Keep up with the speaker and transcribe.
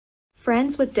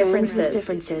Friends with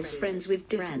differences. Friends with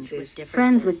differences.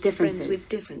 Friends with differences. Friends with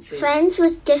differences. Friends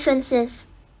with differences.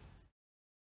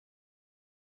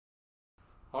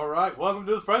 All right, welcome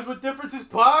to the Friends with Differences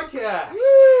podcast.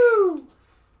 Woo!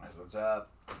 That's what's up.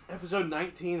 Episode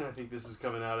 19, I think this is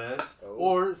coming out as. Oh.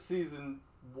 Or season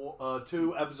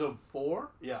 2, episode 4.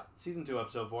 Yeah, season 2,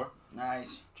 episode 4.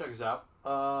 Nice. Check us out.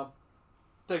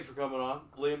 Thanks for coming on.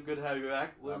 Liam, good to have you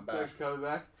back. Liam, thanks for coming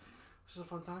back. This is a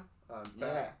fun time.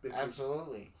 Yeah,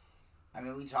 absolutely. I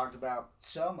mean, we talked about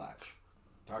so much.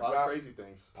 Talked about crazy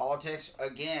things. Politics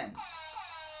again.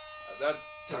 That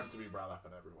tends to be brought up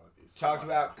in every one of these. Talked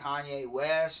about Kanye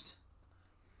West.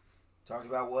 Talked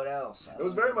about what else? It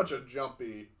was very much a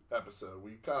jumpy episode.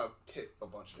 We kind of hit a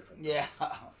bunch of different things. Yeah.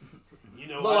 You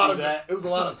know, it was a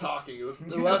lot of talking. It was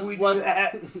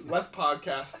less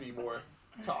podcasty, more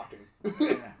talking.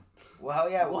 Yeah.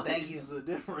 Well, yeah. Well, thank you. The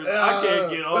difference. I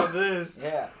can't get on this.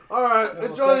 Yeah. All right. No,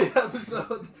 enjoy the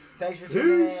episode. Thanks for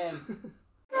tuning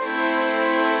in.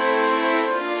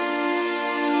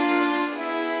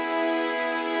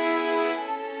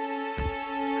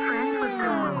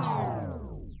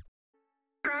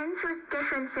 Friends with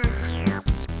differences.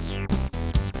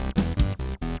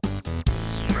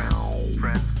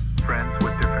 Friends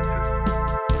with differences.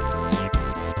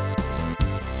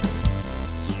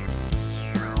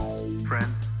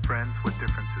 Friends with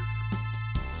differences.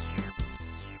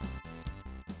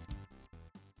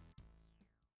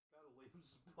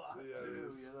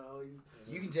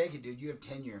 You can take it, dude. You have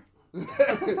tenure.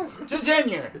 To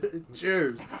tenure.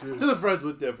 Cheers. To the Friends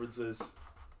with Differences.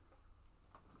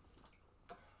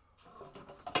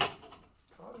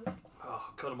 Oh,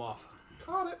 cut them off.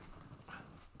 Caught it.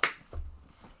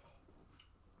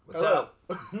 What's up?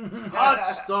 Hot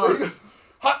start.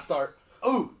 Hot start.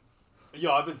 Oh,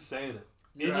 yo, I've been saying it.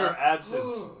 In Yeah. your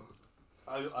absence,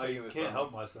 I Taking it can't from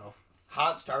help me. myself.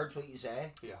 Hot starts what you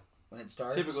say? Yeah. When it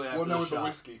starts? Typically after Well, no, the with the shot.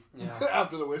 whiskey. Yeah.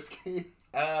 After the whiskey.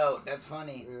 Oh, that's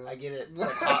funny. Yeah. I get it. It's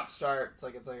like hot start. It's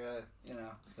like a,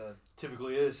 it's a...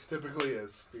 Typically is. Typically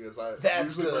is. Because it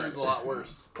That's usually good. burns a lot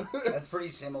worse. That's pretty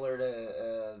similar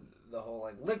to the whole,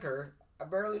 like, liquor. I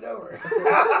barely know her.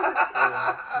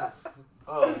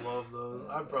 Oh, I love those.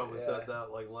 I probably said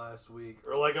that like last week.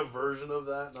 Or like a version of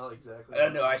that. Not exactly.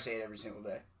 No, I say it every single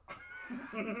day.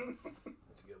 That's a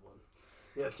good one.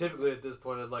 Yeah, typically at this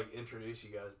point I'd like introduce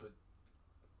you guys, but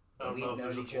I don't We've know if known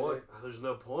there's a each point. There's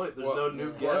no point. There's Well, no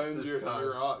new yeah. guests And this time.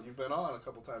 you're on. You've been on a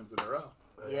couple times in a row.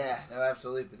 Yeah, no,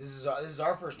 absolutely. But this is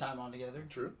our first time on together.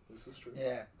 True. This is true.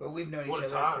 Yeah, but we've known What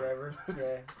each a other time. forever.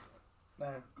 Yeah.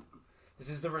 No. This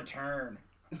is the return.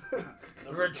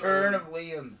 The return of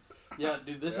Liam. Yeah,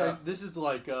 dude, this Yeah. this is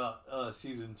like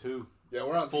season 2. Yeah,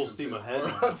 we're on Full season steam 2. ahead We're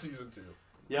now. on season 2.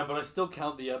 Yeah, but I still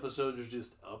count the episodes as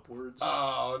just upwards.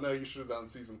 Oh, no, you should have done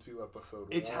season 2 episode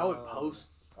 1. It's how it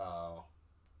posts. Oh.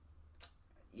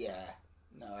 Yeah.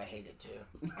 No, I hate it too.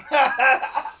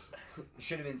 It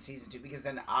should have been season 2 because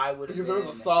then I would have Because been... there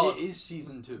was a solid... It is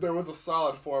season 2. There was a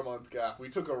solid 4-month gap. We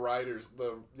took a writers...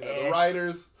 The Ash.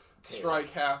 writers Taylor.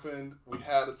 strike happened. We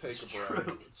had to take It's a break.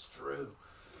 true. It's true.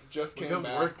 Just We came got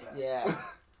back. work. Yeah.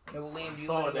 No, well, Liam,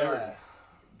 Solidarity.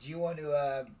 do you want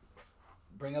to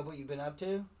bring up what you've been up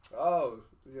to? Oh,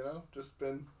 just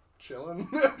been chilling.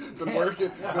 Been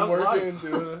working. Yeah, been how's working, life?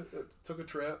 doing it. Took a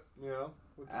trip,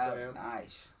 with the fam.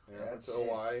 Nice. Yeah, Yeah, went that's to it.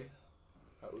 Hawaii.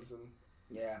 That was in...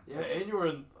 Yeah. Yeah, and you were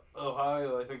in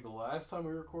Ohio, I think, the last time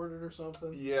we recorded or something.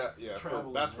 Yeah.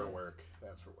 Traveling That's for there. work.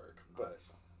 That's for work. But,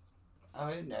 Oh,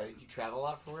 I didn't know. Did you travel a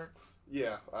lot for work?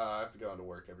 yeah, I have to go into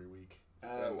work every week.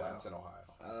 Oh, and wow. that's in Ohio.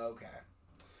 Oh, okay.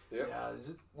 Yep. Yeah, is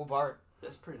it? What part?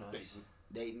 That's pretty nice.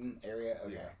 Dayton area?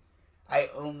 Okay. Yeah.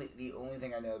 The only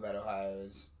thing I know about Ohio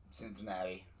is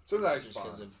Cincinnati. Cincinnati's Just fun.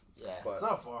 because of, yeah. But It's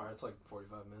not far. It's like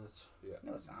 45 minutes.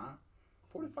 No, it's not.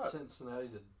 45. Cincinnati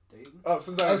to Dayton. Oh,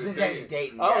 Cincinnati. Cincinnati,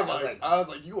 Dayton. I Yeah, was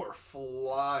like, you are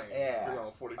flying. Yeah. For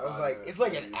going 45 I was like, minutes. it's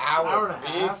like an Hour hour and a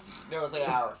half? 50. No, it's like an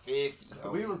hour 50.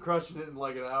 We were crushing it in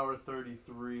like an hour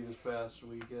 33 this past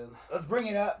weekend. Let's bring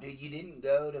it up, dude. You didn't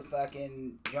go to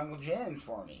fucking Jungle Gyms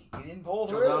for me. You didn't pull It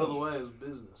through. was out of the way. It was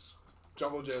business.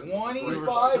 Jungle Gyms. is a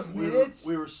 25 great- minutes?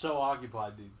 We were so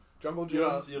occupied, dude. Jungle You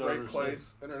don't- Gyms, you don't great understand.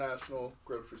 place. International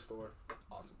grocery store.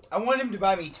 Awesome place. I wanted him to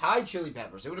buy me Thai chili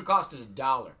peppers. It would have costed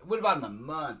 $1. It would have bought him a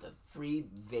month of free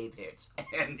vape hits.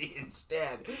 And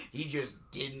instead, he just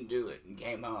didn't do it and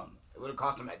came home. It would have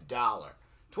cost him $1.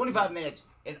 25 minutes,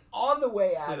 and on the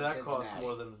way out See, of that Cincinnati. costs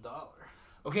more than $1.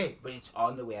 Okay, but it's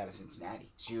on the way out of Cincinnati,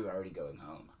 so you're already going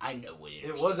home. I know what it is.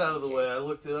 It was out of the way. I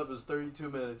looked it up. It was 32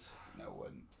 minutes No, it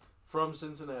wasn't. from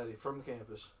Cincinnati, from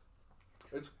campus.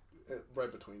 It's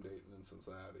Right between Dayton and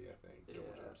Cincinnati, I think. Yeah.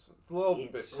 Georgia's. It's a little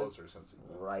It's bit closer to Cincinnati.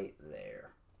 Right there.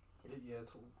 Yeah,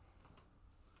 it's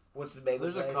What's the bagel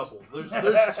there's place? a couple. There's two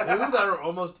that are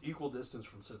almost equal distance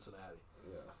from Cincinnati.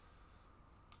 Yeah.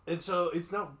 And so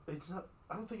it's not.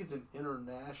 I don't think it's an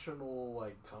international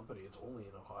like company. It's only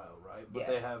in Ohio, right? But Yeah.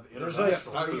 they have There's international. Yes,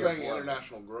 I was three or saying four.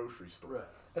 international grocery store. Right.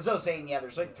 That's what I was saying. Yeah,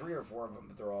 there's like 3 or 4 of them,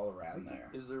 but they're all around there.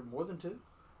 Is there more than 2?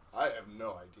 I have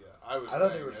no idea. I I thought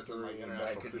saying there was as in, like 3, but I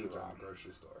international could be foods in wrong. the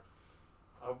grocery store.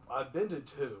 I've been to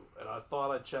 2, and I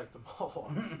thought I checked them all.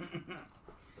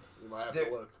 You might have There-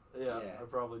 to look. Yeah, Yeah. I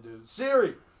probably do.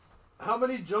 Siri, how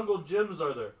many jungle gyms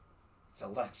are there? It's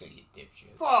Alexa, you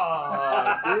dipshit.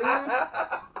 Fuck,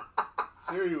 dude.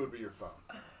 Siri would be your phone.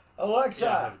 Alexa,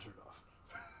 Yeah, I have it turned off.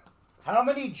 how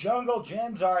many jungle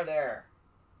gyms are there?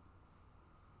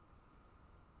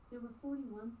 There were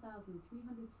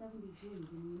 41,370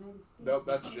 gyms in the United States. Nope,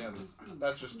 that's in gyms. 2019,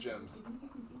 That's just which is gyms. a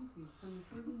significant increase from the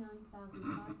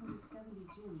 39,570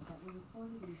 gyms that were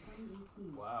reported in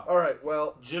 2018. Wow. All right,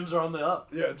 well, Gyms are on the up.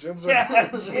 yeah, gyms are. Yeah,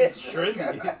 It's gyms.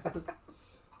 trendy.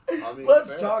 I mean,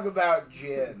 Let's fair. talk about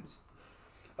gyms.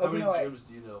 How Oh, many no, gyms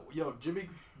do you know? Yo, Jimmy.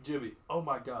 Oh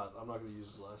my God, I'm not gonna use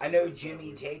his last I name. know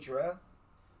Jimmy Tatro.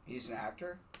 He's an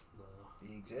actor. No,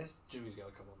 He exists. Jimmy's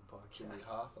gotta come on the podcast. Jimmy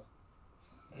Hoffa.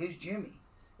 Who's Jimmy?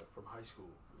 From high school.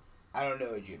 I don't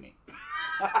know a Jimmy.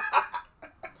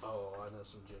 Oh, I know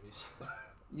some Jimmys.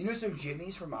 You know some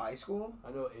Jimmys from high school?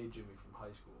 I know a Jimmy from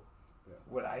high school.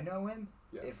 Would I know him?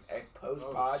 Yes. If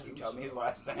post pod you assume tell me so. his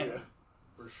last name. Yeah.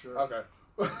 For sure. Okay.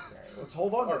 Okay, let's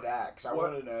hold on to Alright, that because I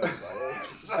what- want to know. about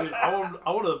this. Dude, I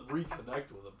want to reconnect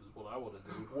with him. Is what I want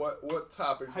to do. What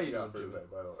topics How you you got for doing, today,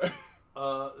 by the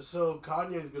way? So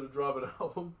Kanye's gonna drop an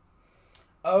album.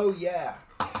 Oh yeah.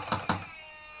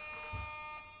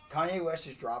 Kanye West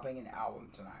is dropping an album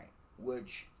tonight,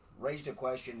 which raised a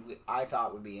question I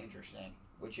thought would be interesting,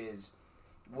 which is,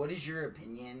 what is your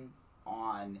opinion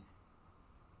on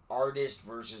artist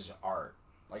versus art?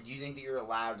 Like, do you think that you're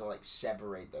allowed to, like,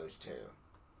 separate those two?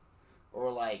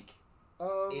 Or, like,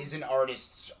 is an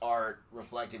artist's art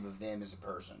reflective of them as a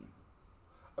person?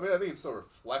 I mean, I think it's still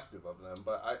reflective of them,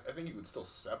 but I think you could still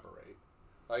separate.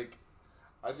 Like,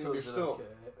 I think So there's is it still... okay?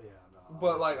 Yeah, no.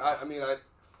 But, like, I mean, I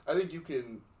think you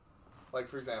can... Like,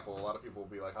 for example, a lot of people will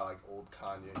be like, I like old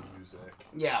Kanye music.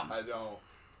 Yeah. I don't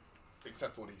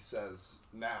accept what he says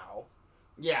now.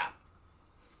 Yeah.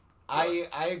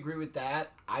 I agree with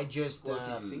that. I just... Well,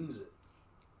 if he sings it.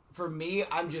 For me,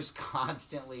 I'm just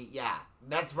constantly... Yeah,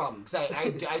 that's the problem. Because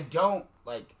I don't,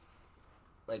 like...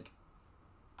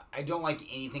 I don't like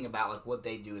anything about, like, what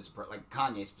they do as a... Like,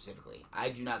 Kanye specifically. I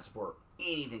do not support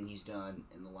anything he's done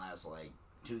in the last, like,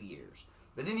 2 years.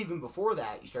 But then even before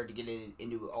that, you start to get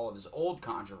into all of his old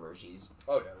controversies.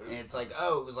 Oh, yeah. And it's like,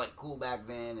 oh, it was, like, cool back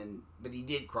then, but he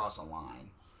did cross a line.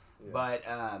 Yeah. But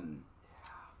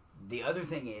the other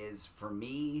thing is, for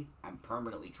me, I'm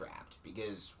permanently trapped.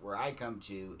 Because where I come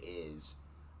to is,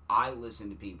 I listen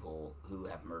to people who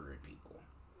have murdered people.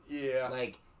 Yeah.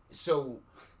 Like, so,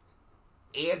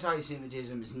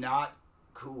 anti-Semitism is not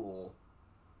cool,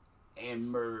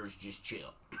 and murder's just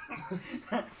chill.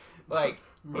 Like...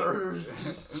 Murder's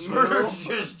just chill. Murder's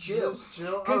just chill. Just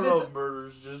chill. I 'Cause don't know it's- if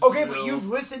murder's just Okay, chill. but you've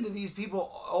listened to these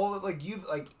people all like you've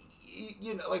like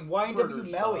you know like YNW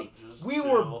Murder's Melly. not just We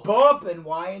chill. were bumping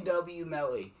YNW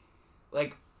Melly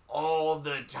like all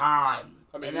the time.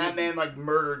 I mean, and that he- man like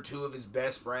murdered 2 of his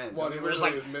best friends. Well, And he we were just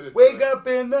literally like, admitted to wake it. up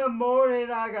in the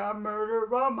morning, I got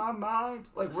murder on my mind.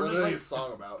 Like It's we're just literally like, a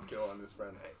song about killing his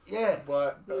friend. yeah.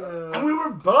 But, Yeah. And we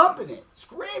were bumping it,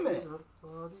 screaming it.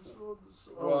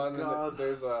 well, and then God.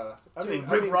 there's a... I Dude, mean,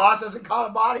 Rick Ross hasn't caught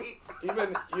a body.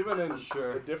 even in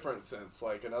Sure. a different sense,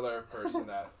 like another person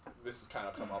that this has kind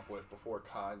of come up with before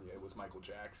Kanye was Michael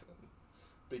Jackson.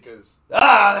 Because...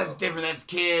 That's different. That's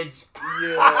kids.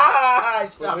 Yeah. I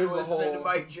stopped there's a listening to whole-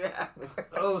 Mike Jack.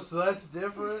 Oh, so that's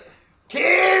different?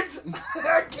 Kids!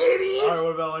 Kiddies! Alright,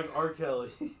 what about, like, R. Kelly?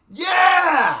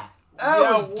 Yeah!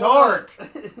 That was dark.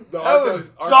 No, That was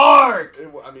dark.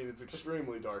 I mean, it's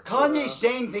extremely dark. Kanye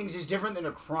saying things is different than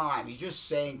a crime. He's just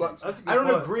saying But things. That's a good I don't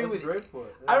point. agree That's with a great point.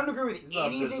 I don't agree with He's not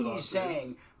anything pissing he's off kids.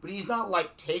 saying, but he's not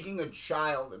like taking a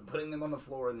child and putting them on the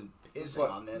floor and then pissing But-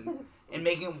 on them and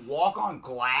making them walk on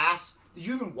glass. Did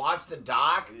you even watch the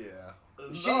doc? Yeah.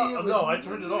 She No, was I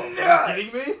turned it off. nuts. Are you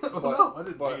kidding me? But, No, I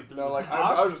didn't make it through no, the like,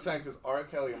 doc. I was just saying, because R.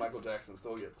 Kelly and Michael Jackson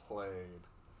still get played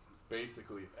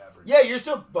basically every Yeah, you're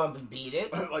still bump and beat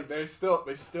it. like, they still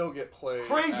get played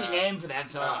Crazy at, name for that at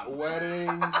song.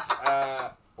 weddings,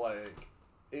 at, like,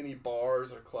 any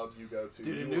bars or clubs you go to.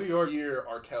 Dude, you in will New York, hear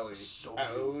R. Kelly So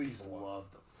at many least people once.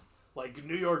 loved him. Like,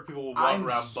 New York people will walk I'm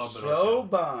around bumping so R. Kelly.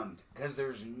 bummed because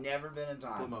there's never been a Blew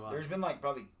time. my mind. There's been like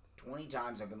probably 20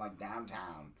 times I've been like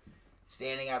downtown,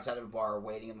 standing outside of a bar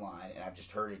waiting in line, and I've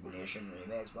just heard Ignition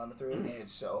remix bumping through, and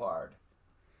it's so hard.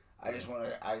 I just want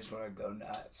to go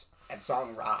nuts. That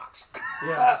song rocks.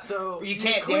 Yeah, so You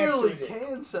can't clearly dance through it.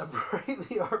 can separate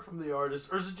the art from the artist,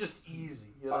 or is it just easy?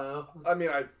 You know, I mean,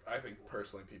 I think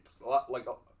personally, people a lot like.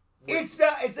 It's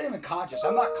not even conscious.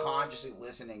 I'm not consciously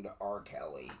listening to R.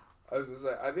 Kelly. I was gonna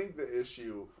say, I think the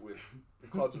issue with the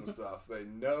clubs and stuff, they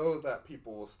know that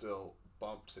people will still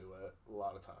bump to it a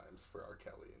lot of times for R.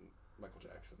 Kelly and Michael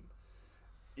Jackson,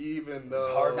 even though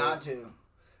It's hard not to.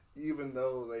 Even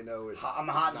though they know it's I'm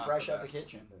hot and not fresh the out the best.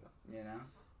 kitchen. Yeah. You know,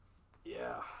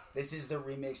 yeah, this is the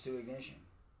remix to Ignition.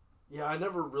 yeah. I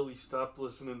never really stopped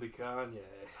listening to Kanye.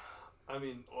 I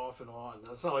mean, off and on.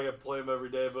 That's not like I play him every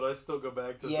day, but I still go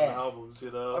back to some albums.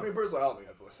 You know, I mean, personally, I don't think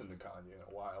I've listened to Kanye in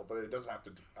a while, but it doesn't have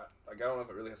to. I don't know if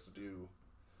it really has to do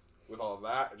with all of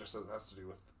that. It just has to do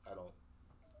with I don't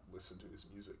listen to his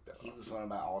music that He often. was one of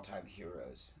my all-time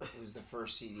heroes. It was the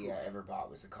first CD I ever bought.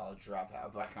 Was The College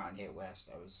Dropout by Kanye West.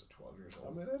 I was 12 years I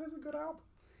old. mean, that is a good album.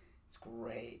 It's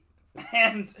great,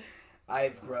 and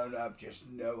I've grown up just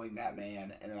knowing that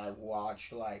man. And then I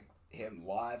watched like him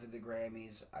live at the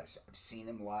Grammys. I've seen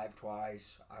him live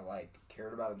twice. I like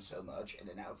cared about him so much, and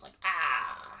then now it's like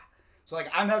So like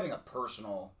I'm having a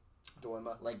personal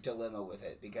dilemma with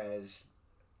it because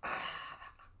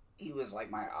he was like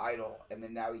my idol, and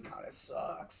then now he kind of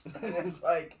sucks. And it's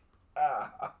like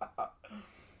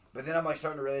But then I'm like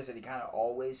starting to realize that he kind of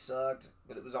always sucked,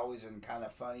 but it was always in kind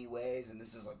of funny ways. And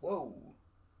this is like, whoa,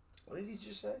 what did he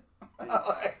just say?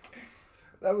 Like,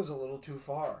 that was a little too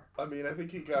far. I mean, I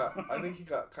think he got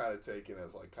kind of taken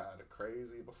as like kind of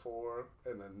crazy before,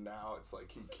 and then now it's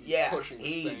like he keeps pushing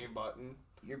the same button.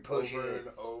 You're pushing over it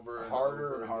and over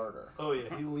harder and and harder. oh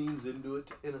yeah, he leans into it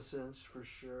in a sense for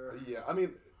sure. Yeah, I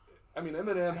mean,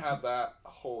 Eminem had that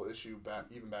whole issue back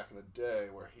in the day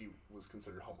where he was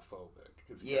considered homophobic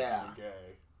because he was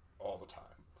gay all the time.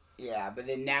 Yeah, but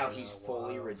then now he's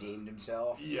fully redeemed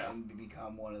himself Yeah. and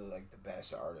become one of like the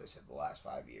best artists of the last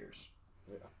 5 years.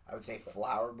 Yeah, I would say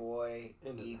Flower Boy,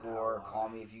 Into the Igor, ally. Call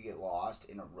Me If You Get Lost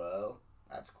in a row.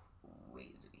 That's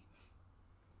crazy.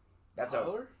 That's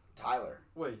Tyler? Tyler.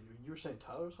 Wait, you were saying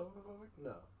Tyler's homophobic?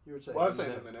 No, you were saying. well, I was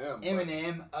saying Eminem. but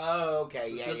Eminem. Oh, okay.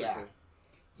 Yeah. specifically.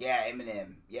 Yeah,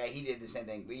 Eminem. Yeah, he did the same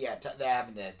thing. But yeah, that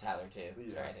happened to Tyler too.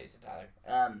 Yeah. Sorry, I thought you said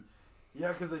Tyler. Yeah,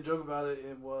 because they joke about it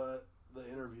in the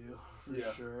interview for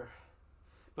Yeah. sure.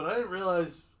 But I didn't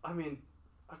realize. I mean,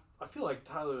 I feel like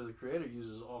Tyler the Creator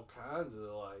uses all kinds of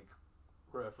like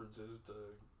references to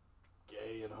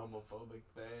gay and homophobic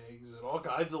things and all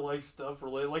kinds of like stuff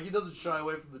related. Like he doesn't shy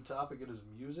away from the topic in his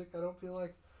music. I don't feel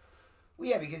like. Well,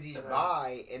 yeah, because he's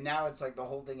bi, and now it's like the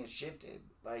whole thing has shifted.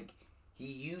 Like he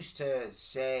used to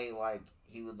say like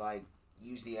he would like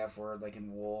use the F word like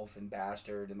in Wolf and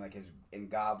Bastard and like in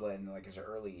Goblin like his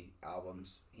early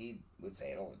albums. He would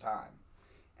say it all the time.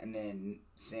 And then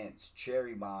since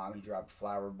Cherry Bomb, he dropped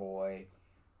Flower Boy,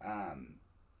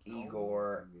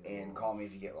 Igor, and Call Me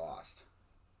If You Get Lost.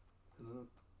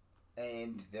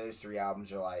 And those 3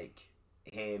 albums are like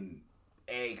him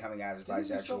coming out as Did he do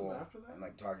something bisexual after that? and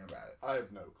like talking about it. I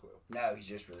have no clue. No, he's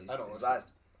just released I don't his listen.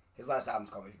 his last album's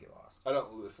Call Me If You Get Lost. I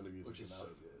don't listen to music Which is enough. so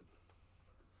good.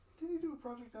 Did he do a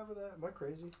project after that? Am I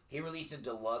crazy? He released a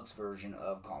deluxe version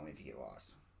of Call Me If You Get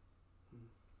Lost.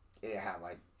 It had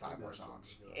like 5 more that's what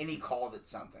songs. we got. And he called it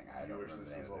something. I don't Viewers, remember the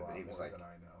this name is a of it, lot but he was more like,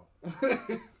 than I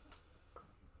know.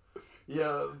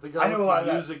 Yeah, the I guy know a with lot the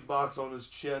about- music box on his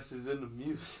chest is into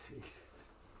music.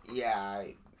 yeah,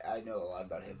 I know a lot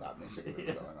about hip hop music that's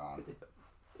going on.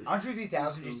 Andre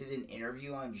 3000 just did an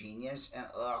interview on Genius, and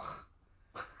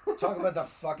talk about the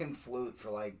fucking flute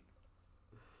for like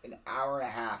an hour and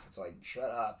a half. It's like, shut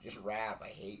up, just rap. I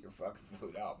hate your fucking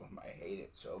flute album. I hate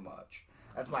it so much.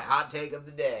 That's my hot take of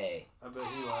the day. I bet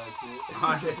he likes it.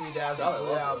 Andre 3000 I flute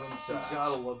love album He's sucks.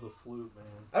 gotta love the flute, man.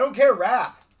 I don't care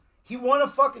rap. He won a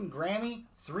fucking Grammy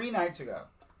 3 nights ago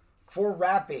for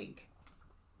rapping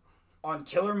on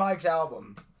Killer Mike's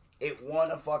album. It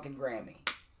won a fucking Grammy.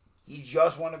 He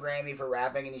just won a Grammy for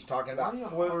rapping, and he's talking about Why are you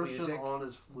flute harshing music. on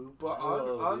his flute? But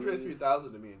Whoa, Andre dude.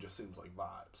 3000 to me, it just seems like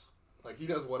vibes. Like he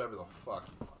does whatever the fuck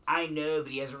he wants. I know,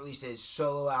 but he hasn't released his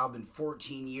solo album in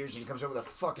 14 years, and he comes out with a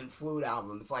fucking flute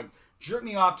album. It's like, jerk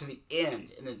me off to the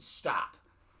end, and then stop.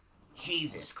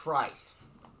 Jesus Christ.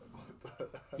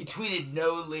 He tweeted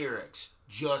no lyrics,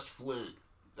 just flute.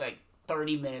 Like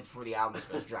 30 minutes before the album was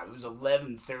supposed to drop. It was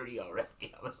 11:30 already.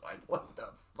 I was like, what the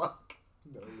fuck?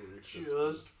 No lyrics.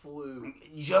 Just flute.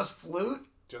 Just flute?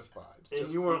 Just vibes. And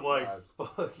just you weren't flute like,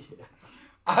 vibes. fuck yeah.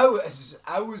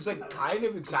 I was like kind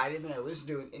of excited, and I listened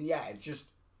to it, and yeah, it just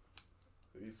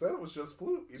He said it was just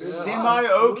flute. He didn't semi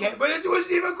okay, but it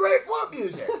wasn't even great flute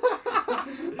music.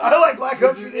 I like Black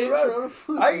Country Road.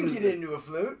 I can get into a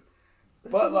flute,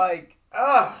 but like,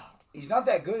 he's not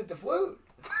that good at the flute.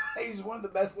 He's one of the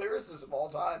best lyricists of all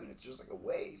time, and it's just like a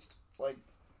waste. It's like,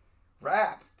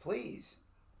 rap, please.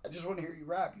 I just want to hear you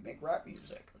rap. You make rap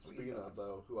music. That's what Speaking of,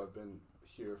 though, who I've been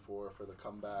here for the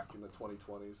comeback in the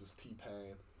 2020s is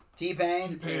T-Pain.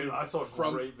 T-Pain? Dude, I saw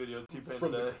a great video of T-Pain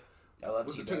today. I love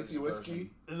Was it T-Pain Tennessee as a Whiskey?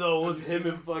 person. No, it was him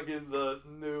and fucking the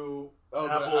new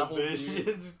Apple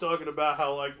Visions talking about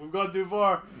how, like, we've gone too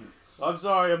far. I'm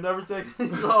sorry, I'm never taking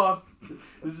these off.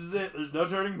 This is it. There's no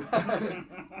turning back.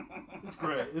 It's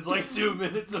great. It's like 2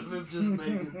 minutes of him just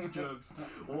making jokes,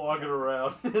 walking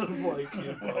around in like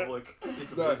in public.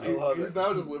 It's No, amazing. he's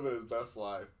now just living his best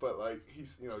life. But like he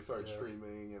started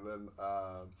streaming, and then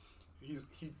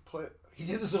He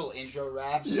did those little intro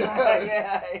raps. Yeah.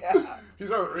 yeah.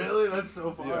 He's already Really? That's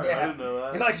so far. Yeah. I didn't know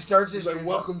that. He like starts his He's like, stream.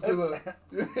 welcome to the.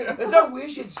 That's how we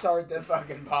should start the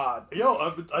fucking pod. Yo,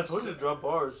 I told you to drop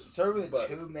bars. Start with a But-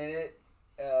 2 minute.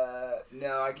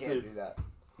 No, I can't Dude. do that.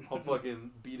 I'll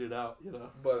fucking beat it out, you know.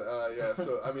 But yeah,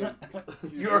 so I mean,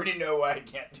 You already know why I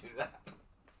can't do that.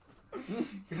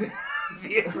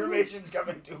 The information's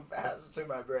coming too fast to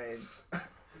my brain.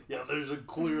 Yeah, there's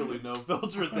clearly no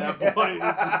filter at that point.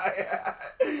 Yeah.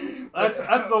 That's the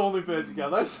OnlyFans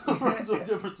account. That's the Friends with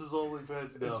Differences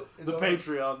OnlyFans now. It's The only-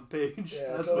 Patreon page.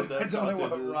 Yeah, That's it's what that it's only what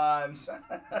content is. rhymes.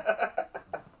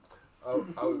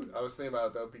 I was thinking about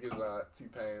it though because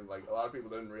T-Pain, like a lot of people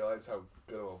didn't realize how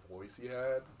good of a voice he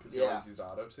had because he always used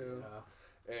auto-tune.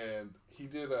 Yeah. And he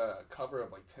did a cover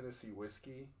of like Tennessee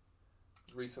Whiskey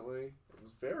recently. It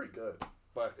was very good,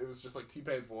 but it was just like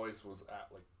T-Pain's voice was at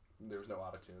like there was no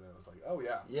auto-tune, and it was like, oh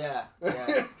yeah, Yeah.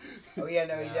 Oh yeah,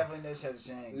 no, he definitely knows how to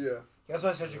sing. yeah, He also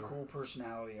has such a cool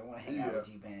personality. I want to hang out with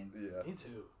T-Pain. yeah. Me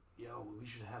too. Yo, we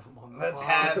should have him on the Let's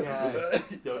have podcast.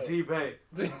 him. Yo, T-Pain,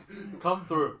 come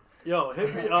through. Yo,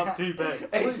 hit me up, T-Pain.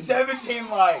 Hey, 17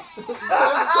 likes. 17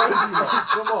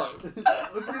 likes. Come on.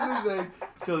 Let's get this thing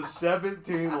to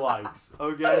 17 likes,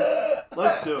 okay?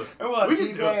 Let's do it. And we'll have We can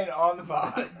do T-Pain it. on the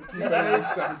pod. T-Pain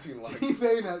has 17 likes.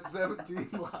 T-Pain at 17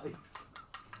 likes.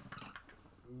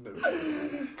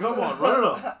 No. Come on, run it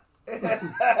up.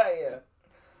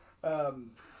 Yeah.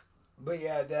 But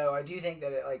yeah, no, I do think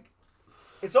that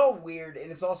it's all weird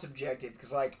and it's all subjective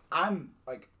because I'm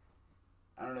like,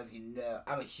 I don't know if you know,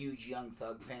 I'm a huge Young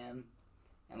Thug fan,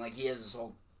 and like he has this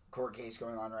whole court case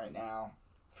going on right now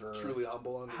for Truly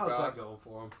humble under How's God. that going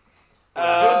for him?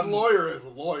 His lawyer is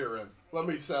lawyering. Let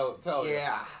me tell you.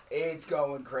 Yeah, it's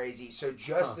going crazy. So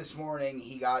just this morning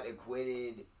he got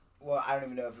acquitted. Well, I don't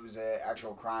even know if it was an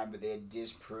actual crime, but they had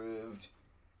disproved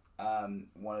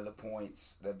one of the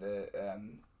points that the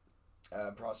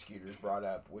prosecutors brought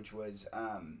up, which was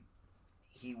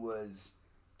he was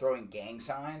throwing gang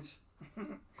signs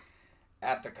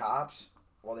at the cops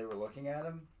while they were looking at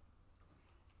him.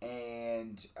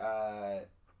 And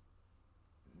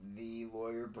the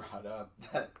lawyer brought up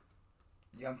that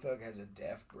Young Thug has a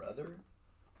deaf brother.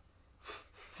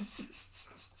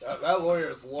 That lawyer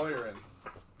is lawyering.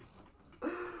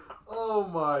 Oh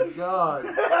my god.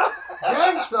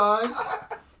 Gang signs.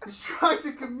 He's trying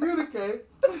to communicate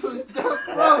to his deaf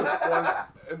brother.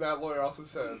 And that lawyer also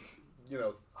said,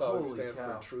 Thug Holy stands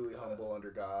cow. for truly humble under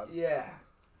God. Yeah.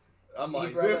 I'm He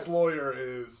like, brought this up- lawyer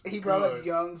is He brought good. up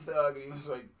Young Thug, and he was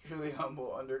like, truly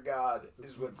humble under God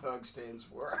is what Thug stands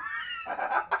for.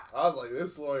 I was like,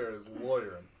 this lawyer is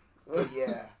lawyering. But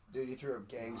yeah, dude, he threw up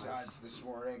gang signs this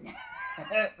morning.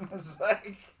 It was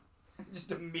like,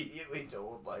 just immediately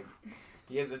told, like,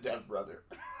 he has a deaf brother.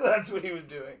 That's what he was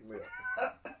doing. Yeah.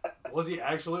 Was he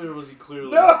actually, or was he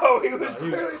clearly? No, he was he was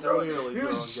clearly throwing. clearly He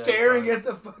was throwing gang staring signs. at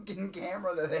the fucking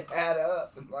camera that they had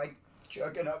up and like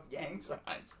chucking up gang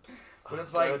signs. But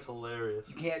it's like That's hilarious.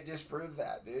 you can't disprove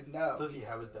that, dude. No. Does he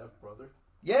have a deaf brother?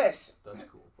 Yes, That's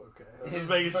cool. Okay. I was His just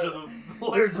making sure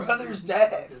bro- the your brother's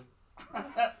deaf,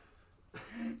 Yeah.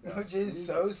 which is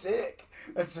so sick.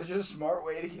 That's such a smart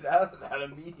way to get out of that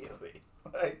immediately.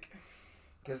 Like,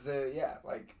 because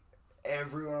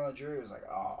everyone on the jury was like,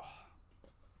 oh.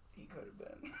 He could have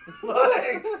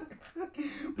been.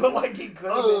 But he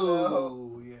could have been, though.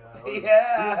 Oh yeah.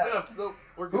 Yeah. He's deaf. Nope.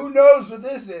 We're good. Who knows what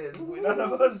this is? None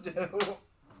of us do.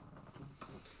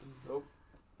 Nope.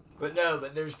 But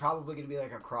there's probably going to be a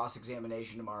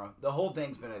cross-examination tomorrow. The whole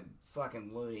thing's been a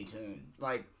fucking Looney Tune.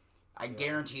 I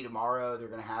guarantee tomorrow they're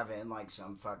going to have in,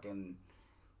 some fucking,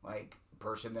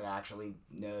 person that actually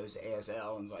knows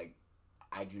ASL and's like,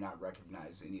 I do not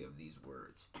recognize any of these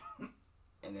words.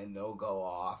 And then they'll go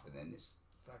off, and then this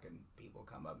fucking people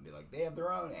come up and be like, they have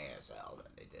their own ASL.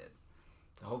 And they did.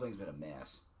 The whole thing's been a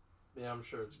mess. Yeah, I'm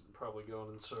sure it's probably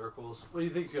going in circles. What do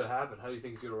you think's gonna happen? How do you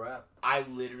think it's gonna wrap? I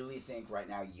literally think right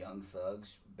now Young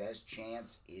Thug's best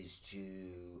chance is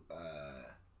to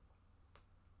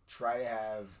try to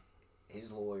have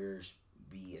his lawyers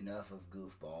be enough of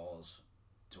goofballs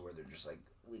to where they're just like,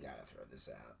 we gotta throw this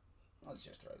out. Let's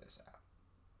just throw this out.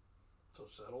 So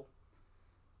settle?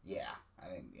 Yeah, I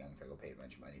think Young Thug will pay a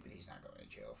bunch of money, but he's not going to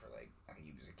jail for like, I think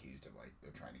he was accused of like,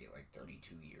 they're trying to get like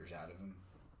 32 years out of him.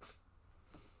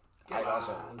 I'd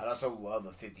also love a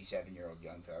 57-year-old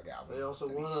Young Thug album. They also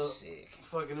That'd be want to sick.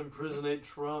 fucking impersonate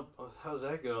Trump. How's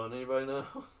that going? Anybody know?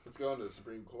 It's going to the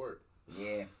Supreme Court.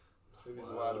 Yeah. If he's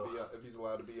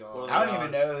allowed to be on. Well, I don't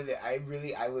even know that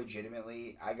I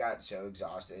legitimately, I got so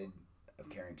exhausted of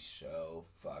caring so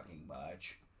fucking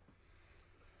much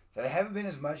that I haven't been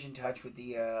as much in touch with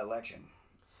the election.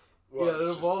 Well, yeah, it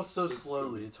it's evolves so just-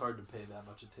 slowly. It's hard to pay that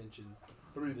much attention.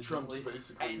 I mean, Trump's Visually.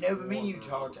 basically I know, but me and won you the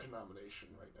talked- Republican nomination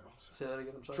right now. So. Say that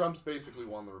again. I'm sorry. Trump's basically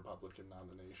won the Republican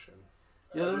nomination.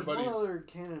 Yeah, there's one Everybody's- other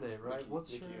candidate, right? Nikki,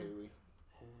 What's Nikki your? Haley.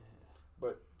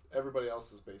 But everybody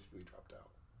else has basically dropped out.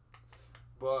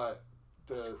 But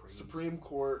That's the crazy. Supreme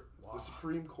Court, Wow. the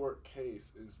Supreme Court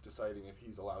case is deciding if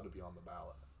he's allowed to be on the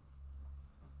ballot.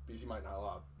 Because he might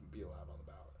not be allowed on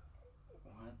the ballot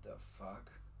What the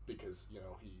fuck? because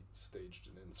he staged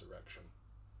an insurrection.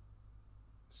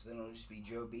 So then it'll just be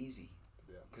Joe Beasy.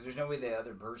 Yeah. Because there's no way the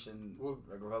other person, Well-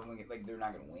 like Republican, like they're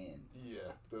not going to win. Yeah,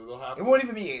 they'll have. It won't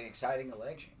even be an exciting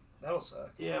election. That'll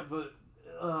suck. Yeah, but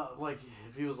like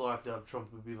if he was locked up,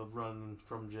 Trump would be running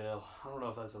from jail. I don't know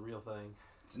if that's a real thing.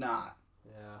 It's not.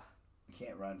 Yeah. You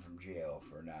can't run from jail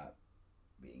for not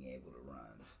being able to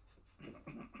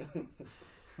run.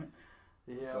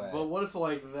 Yeah, but what if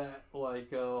like that,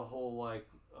 like a whole like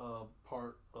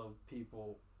part of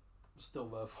people still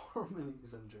vote for him and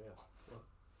he's in jail?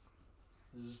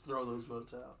 Just throw those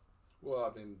votes out.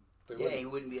 Well, I mean, they Yeah, wouldn't- he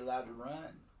wouldn't be allowed to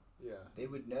run. Yeah. They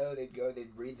would know. They'd go.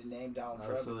 They'd read the name Donald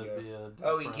Trump So and there'd go, be a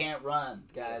 "Oh, he different can't run,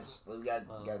 guys. We got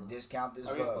to discount this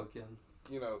I mean, vote." Republican.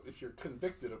 If you're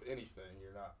convicted of anything,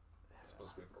 you're not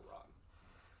supposed to be able to run.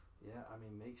 Yeah, I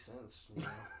mean, makes sense. You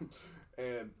know?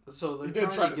 And So they're He did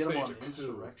trying try to to get him stage on a coup.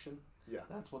 insurrection. Yeah.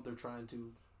 That's what they're trying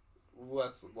to. well,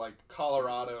 that's like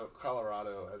Colorado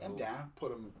has I'm down.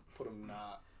 put him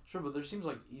not. Sure, but there seems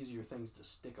like easier things to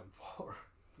stick him for.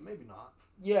 Maybe not.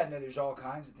 Yeah, no, there's all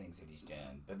kinds of things that he's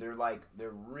done, but they're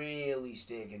really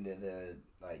sticking to the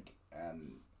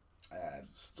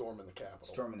Storming the Capitol.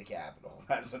 storming the Capitol.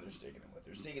 That's what they're sticking him with.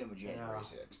 They're sticking him with January Yeah.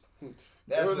 6th.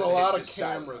 There was a lot of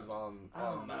cameras on. I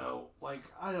don't know. Like,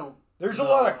 I don't. There's a know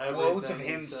lot of quotes of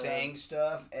everything him he said. saying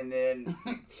stuff, and then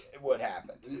what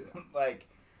happened. Yeah. Like,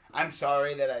 I'm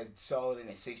sorry that I saw it in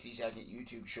a 60-second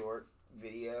YouTube short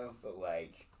video, but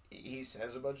like, he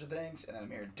says a bunch of things, and then I'm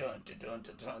hearing dun dun dun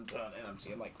dun dun dun, and I'm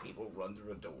seeing like people run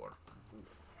through a door,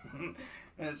 and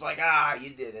it's like, you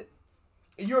did it.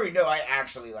 And you already know I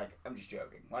actually like. I'm just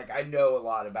joking. Like, I know a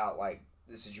lot about like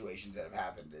the situations that have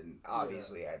happened, and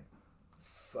obviously I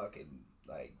fucking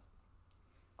like.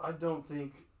 I don't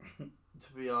think,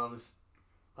 to be honest,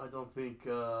 I don't think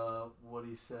what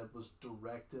he said was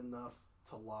direct enough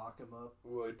to lock him up.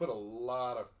 Well, he put a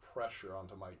lot of pressure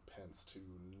onto Mike Pence to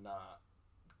not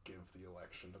give the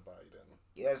election to Biden.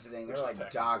 Yeah, that's the thing. Which They're is like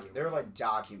technically they're like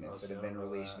documents Oh, that have see, I been don't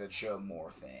know released that. that show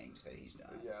more things that he's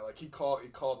done. Yeah, like he called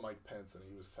Mike Pence and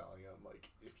he was telling him like,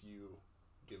 if you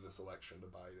give this election to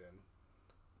Biden,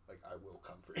 like I will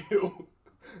come for you.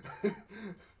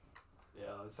 Yeah,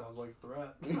 that sounds like a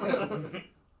threat.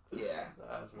 Yeah.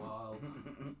 That's wild.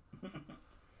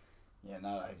 Yeah,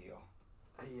 not ideal.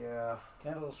 Yeah,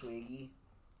 Can I have a little swiggy?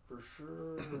 for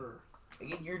sure.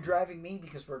 Again, you're driving me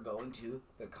because we're going to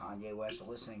the Kanye West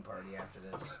listening party after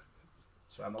this.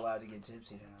 So I'm allowed to get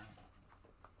tipsy tonight.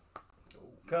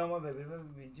 Come on, baby,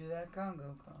 do that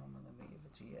Congo. Come on, let me give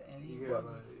it to you. And You you hear rub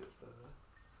my,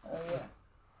 Oh, yeah.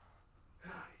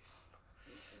 nice.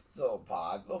 It's a little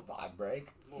pod break.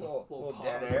 Little pop-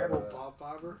 dead air. Little pop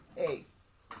fiber. Hey,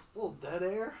 Little dead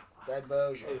air. dead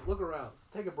Boja. Hey, look around.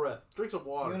 Take a breath. Drink some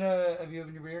water. Have you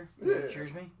opened your beer? You wanna Yeah.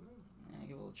 Cheers me? Yeah,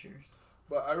 give a little cheers.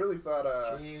 But I really thought,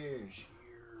 Cheers.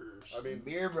 Cheers. I mean,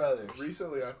 Beer Brothers.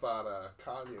 recently I thought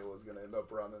Kanye was gonna end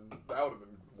up running. That would have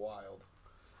been wild.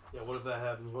 Yeah, what if that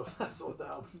happens? What if that's what the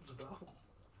album's about?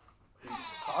 He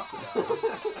talked about it.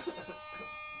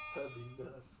 That'd be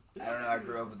nuts. I don't know. I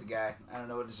grew up with the guy. I don't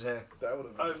know what to say. That would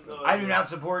have I been. have no I do idea. not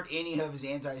support any of his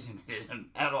anti-Semitism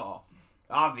at all.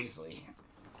 Obviously.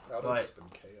 That would but- have just been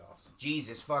chaos.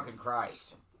 Jesus fucking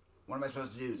Christ. What am I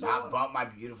supposed to do? So Not what? bump my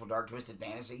beautiful dark twisted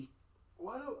fantasy?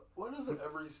 Why doesn't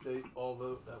every state all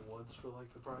vote at once for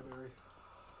like the primary?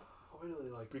 Why do they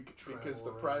like because the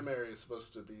travel around? primary is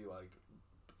supposed to be like,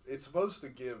 it's supposed to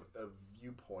give a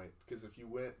viewpoint, because if you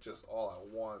went just all at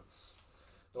once,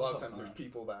 a lot of times there's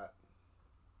people that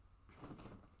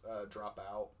drop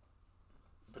out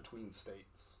between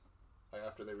states, like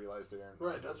after they realize they aren't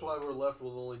Right, that's why we're left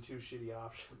with only two shitty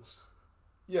options.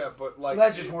 Yeah, but like Well,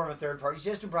 that's just more of a third party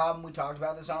system problem. We talked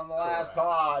about this on the last Correct.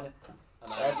 pod.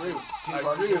 And I That's agree with, two I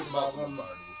party agree with system multiple problem.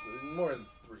 parties, more than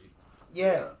 3.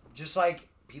 Yeah, just like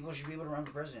people should be able to run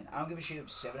for president. I don't give a shit if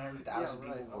 700,000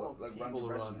 right. people I want vote, like run people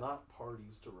for to president. run, not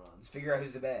parties to run. Let's figure out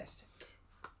who's the best.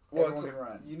 Well, Everyone can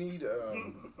run. you need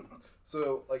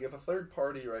so like if a third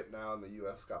party right now in the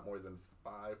U.S. got more than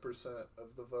 5%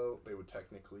 of the vote, they would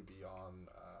technically be on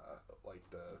like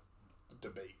the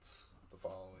debates the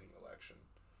following election.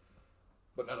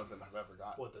 But none of them have ever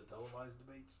got What, the televised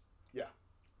debates?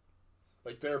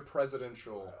 like their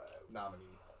presidential nominee.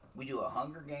 We do a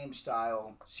Hunger Games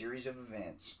style series of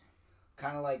events,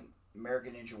 kind of like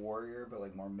American Ninja Warrior, but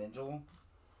like more mental.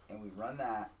 And we run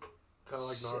that. Kind of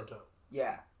like So- Naruto.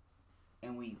 Yeah.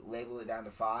 And we label it down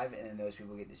to 5, and then those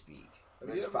people get to speak. Have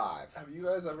That's you ever- 5. Have you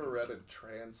guys ever read a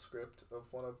transcript of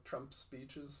one of Trump's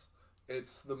speeches?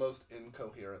 It's the most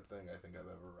incoherent thing I think I've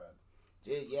ever read.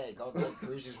 Dude, yeah, he called Ted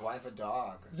Cruz's wife a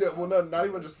dog. Yeah, well, no, not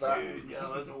even just that. Dude, yeah,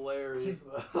 that's hilarious.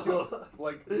 He'll,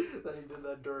 like, that he did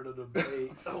that during a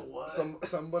debate. What?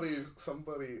 somebody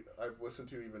I've listened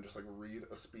to even just like read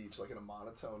a speech like in a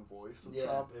monotone voice of Yeah.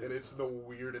 Trump, and it's the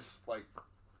weirdest. Like,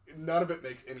 none of it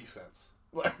makes any sense.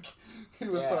 Like, he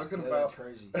was talking no, about that's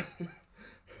crazy.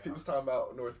 he was talking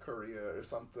about North Korea or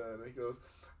something, and he goes,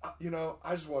 I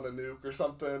just want a nuke or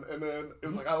something, and then it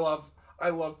was like, I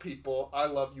love people, I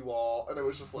love you all, and it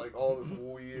was just like all this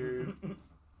weird. I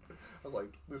was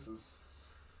like, this is.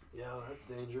 Yeah, that's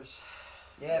dangerous.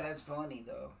 Yeah, that's funny,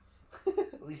 though.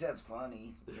 At least that's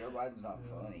funny. Joe Biden's not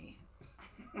funny.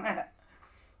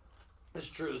 It's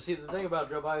true. See, the thing about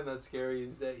Joe Biden that's scary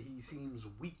is that he seems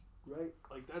weak, right?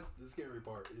 Like, that's the scary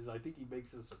part, is I think he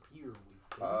makes us appear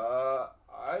weak.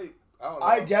 I don't know.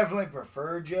 I definitely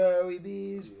prefer Joey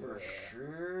B's, for Yeah.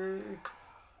 sure.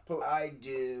 Po- I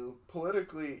do.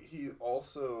 Politically, he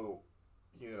also,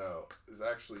 is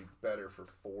actually better for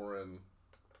foreign,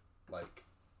 like,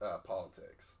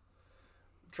 politics.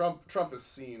 Trump is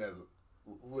seen as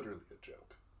literally a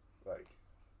joke. Like,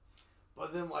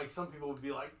 But then, like, some people would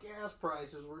be like, gas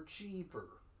prices were cheaper,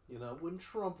 when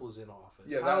Trump was in office.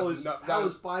 Yeah, how that is is not- how that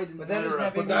is is- Biden But that better doesn't at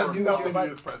have but anything that to has do with nothing to Joe do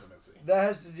Biden. with presidency. That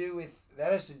has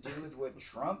to do with what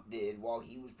Trump did while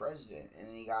he was president, and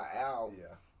then he got out.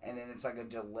 Yeah. And then it's like a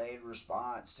delayed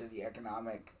response to the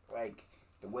economic, like,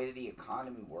 the way that the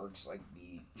economy works, like,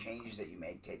 the changes that you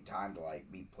make take time to, like,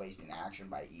 be placed in action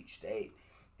by each state.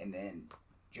 And then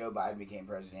Joe Biden became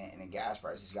president, and then gas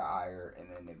prices got higher, and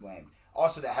then they blamed.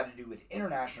 Also, that had to do with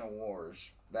international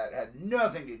wars that had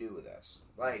nothing to do with us.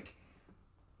 Like,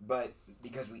 but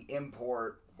because we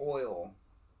import oil,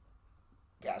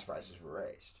 gas prices were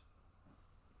raised.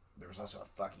 There was also a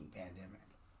fucking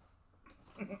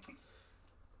pandemic.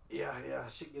 Yeah,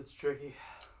 shit gets tricky.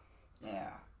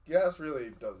 Yeah. Gas really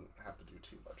doesn't have to do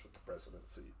too much with the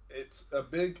presidency. It's a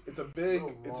big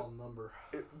Number.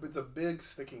 it's a big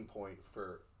sticking point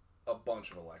for a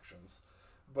bunch of elections,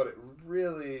 but it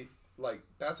really, like,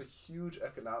 that's a huge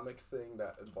economic thing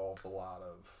that involves a lot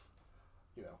of,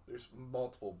 there's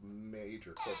multiple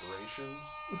major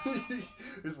corporations.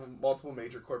 There's multiple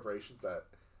major corporations that,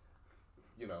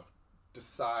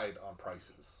 decide on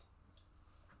prices.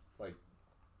 Like,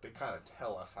 they kind of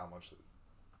tell us how much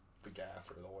the gas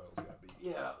or the oil is going to be.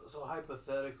 Yeah, so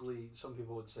hypothetically, some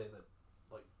people would say that,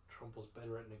 like, Trump was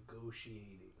better at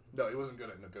negotiating. No, he wasn't good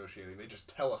at negotiating. They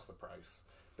just tell us the price.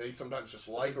 They sometimes just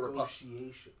like a Republican.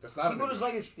 negotiation. That's not People a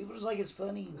just like his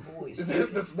funny voice.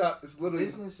 That's not. It's literally.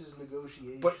 Business is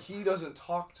negotiation. But he doesn't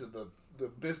talk to the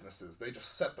businesses. They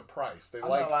just set the price. They I'm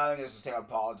like. not allowing us to stay on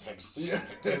politics Yeah.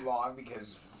 too long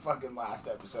because fucking last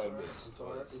episode was. It's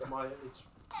all right. It's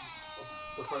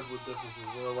the friends with differences.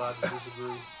 We're allowed to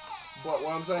disagree. But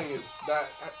what I'm saying is that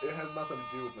it has nothing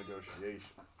to do with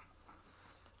negotiations.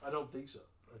 I don't think so.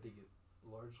 I think it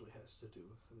largely has to do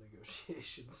with the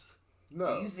negotiations.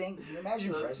 No. Do you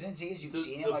imagine The- presidency as you've the-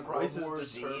 seen the in like World price is War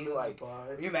Z? determined Like,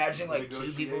 by you imagine like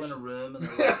two people in a negotiation. room and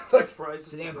they're like Price is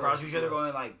sitting determined across each other by-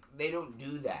 going like, they don't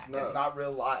do that. No. That's not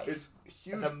real life. It's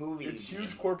huge. It's a movie It's you've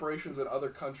huge seen. corporations in other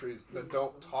countries that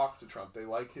don't talk to Trump. They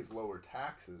like his lower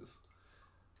taxes.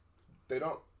 They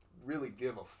don't really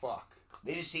give a fuck.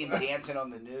 They just see him dancing on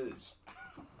the news.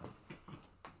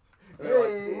 And they're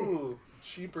Hey. like, ooh,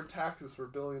 cheaper taxes for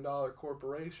billion-dollar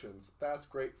corporations. That's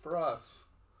great for us.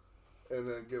 and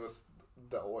then give us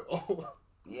the oil.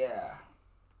 Yeah.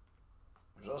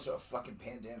 There's also a fucking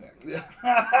pandemic. Yeah.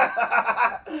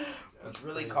 Which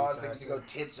really crazy caused things to go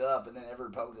factor. tits up, and then every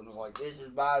Republican was like, this is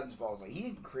Biden's fault. It's like, he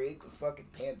didn't create the fucking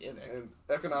pandemic. And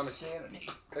economic Insanity.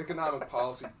 economic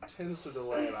policy tends to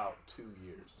delay about 2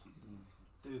 years.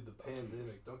 Dude, the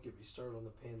pandemic. Don't get me started on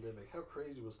the pandemic. How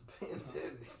crazy was the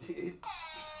pandemic, dude?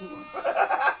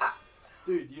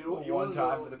 Dude, you know what? You One wanna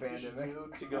time know for the what you should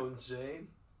pandemic. do to go insane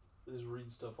is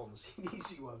read stuff on the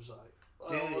CDC website.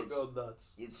 Dude, Oh, it's- go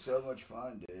nuts. It's so much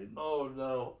fun, dude. Oh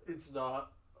no, it's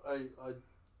not. I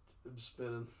am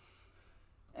spinning.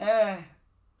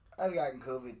 I've gotten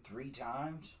COVID 3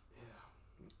 times.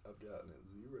 Yeah, I've gotten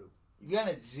it 0. You got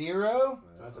it 0?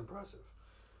 that's impressive.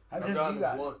 How I've many times gotten have you it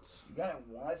gotten it? once. You got it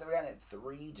once? I've gotten it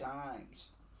 3 times.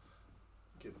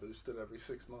 Get boosted every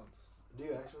 6 months. Do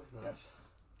you actually? Nice.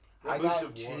 I boosted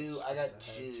got 2. once I got because I had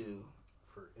 2. to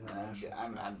for And international.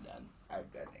 I'm travel. done. I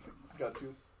think I'm Got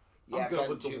 2. Yeah, I'm I've good gotten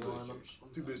with the 2 one. boosters. I'm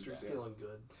 2 boosters, yeah. feeling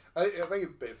good. I think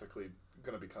it's basically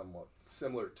going to become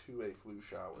similar to a flu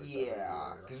shot. Where it's every Yeah,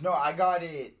 year. because no, I got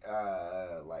it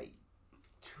like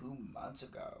 2 months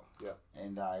ago. Yeah.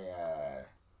 And I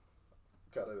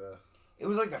Got it. it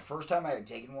was like the first time I had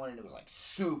taken one, and it was like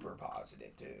super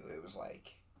positive too. It was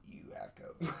like, you have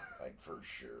COVID, like for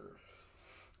sure.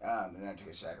 And then I took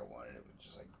a second one, and it was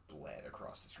just like bled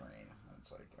across the screen. And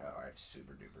it's like, oh, I have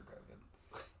super duper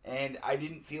COVID, and I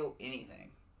didn't feel anything.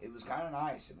 It was kind of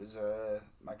nice. It was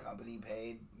my company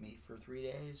paid me for 3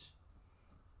 days.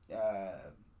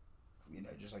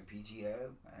 Just like PTO,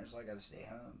 and I just like got to stay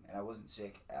home, and I wasn't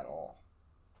sick at all.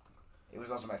 It was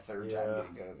also my 3rd time Yeah.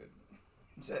 getting COVID,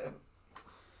 so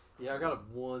Yeah, I got it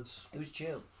once it was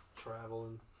chill.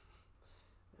 traveling,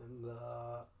 and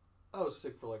I was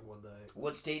sick for like 1 day.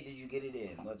 What state did you get it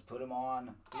in? Let's put them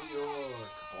on New York.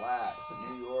 blast.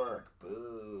 New York,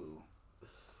 boo.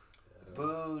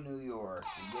 Boo, New York.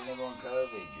 You're giving everyone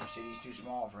COVID. Your city's too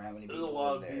small for how many There's people a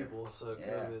lot live of there. people, so Yeah.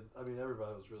 COVID. I mean,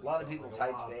 everybody was really. A lot of tough. people Like, type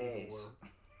a lot of people space. were-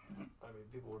 I mean,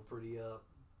 people were pretty I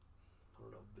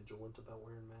don't know, vigilant about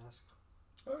wearing masks.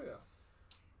 Oh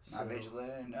yeah. Not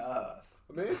vigilant enough.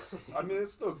 I mean,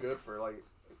 it's still good for like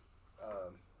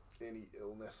any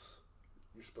illness.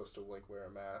 You're supposed to like wear a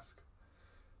mask.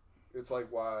 It's like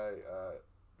why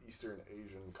Eastern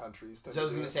Asian countries. So I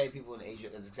was to do gonna it. say people in Asia.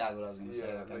 That's exactly what I was gonna say.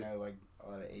 Yeah, Like, like- I know like a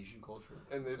lot of Asian culture.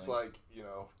 And it's like,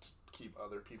 to keep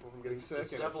other people from getting sick.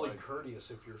 It's and definitely like, courteous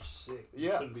if you're sick. You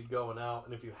Yeah. shouldn't be going out,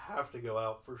 and if you have to go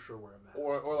out, for sure wear a mask.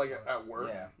 or like at work.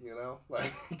 Yeah.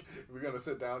 Like if you're gonna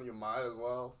sit down, you might as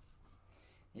well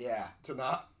Yeah. to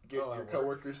not get Oh, at your work.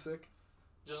 coworkers sick.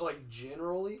 Just like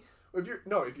generally.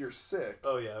 If you're sick.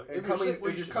 Oh yeah. And If you're coming, sick, well,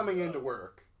 if you you're shouldn't coming go. into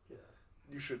work, Yeah.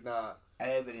 you should not. I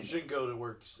know, but You in, shouldn't go to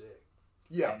work sick.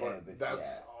 Yeah, I know, but but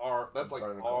that's yeah. that's like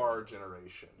Part of the our culture.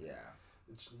 generation. yeah,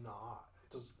 It's not.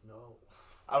 It doesn't. No.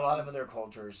 a lot of other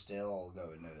cultures still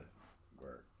go into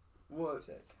work What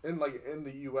sick. in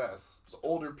the U.S., the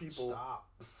older people. Stop.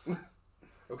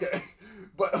 Okay,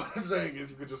 but what I'm saying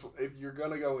is, if you're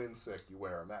gonna go in sick, you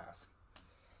wear a mask.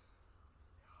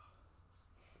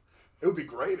 It would be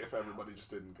great if everybody just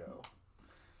didn't go.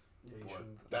 Yeah, you But shouldn't.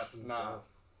 you that's shouldn't not. go.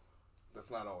 That's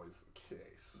not always the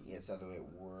case. Yeah, it's not the way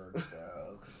it works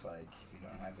though. Because like, if you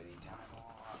don't have any time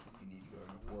off, and you need to go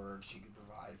to work so you can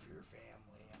provide for your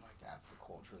family, and like that's the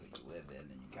culture that you live in,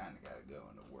 then you kind of got to go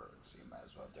into work. So you might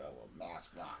as well throw a little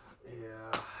mask on.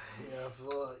 Yeah. If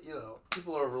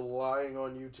people are relying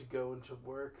on you to go into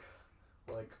work,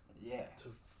 like Yeah. to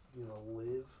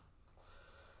live.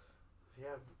 Yeah.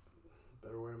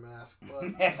 Better wear a mask, but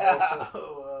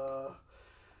also.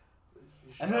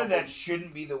 You should I know help that them.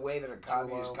 shouldn't be the way that a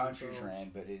communist allow country's themselves.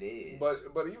 ran, but it is.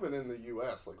 But even in the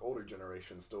U.S., like older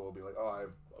generations still will be like, oh, I have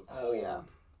a Oh, cold. yeah.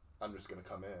 I'm just gonna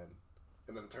come in,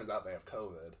 and then it turns out they have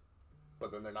COVID,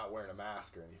 but then they're not wearing a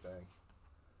mask or anything,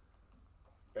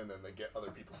 and then they get other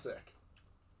people sick.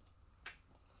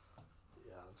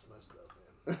 Yeah, that's messed up,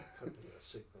 man. Could be a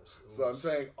sickness. So I'm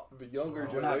saying the younger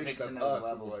So we're not generation fixing that's those us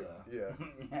levels, is like, though. yeah,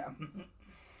 Yeah.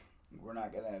 We're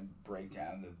not gonna break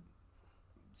down the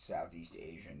Southeast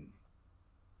Asian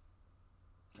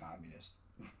communist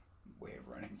way of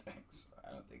running things.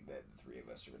 I don't think that the three of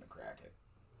us are gonna crack it.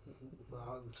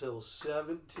 Not until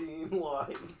 17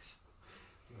 likes.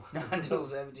 Not until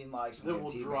 17 likes. Then we'll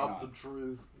T-Pain drop on. the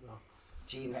truth. No.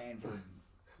 T-Pain for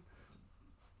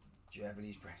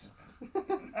Japanese president.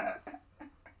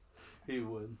 He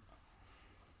would.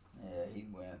 Yeah,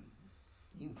 he'd win.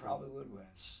 He probably would win.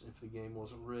 If the game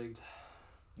wasn't rigged.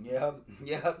 Yep.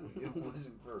 It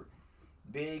wasn't for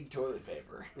big toilet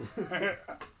paper.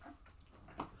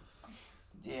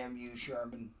 Damn you,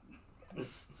 Sherman.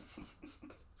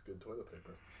 it's good toilet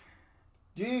paper.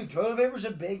 Dude, toilet paper's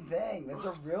a big thing. That's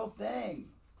a real thing.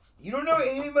 You don't know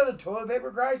anything about the toilet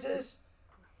paper crisis?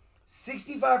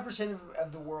 65%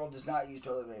 of the world does not use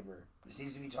toilet paper. This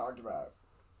needs to be talked about.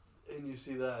 And you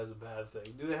see that as a bad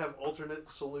thing. Do they have alternate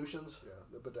solutions? Yeah,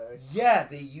 the bidet. Yeah,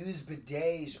 they use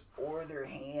bidets or their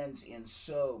hands in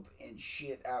soap and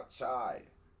shit outside.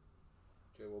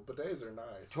 Okay, well, bidets are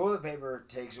nice. Toilet paper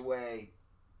takes away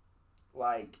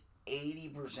like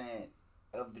 80%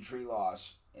 of the tree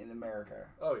loss in America.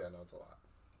 Oh, yeah, no, it's a lot.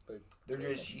 They're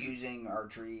just using our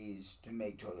trees to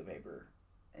make toilet paper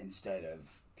instead of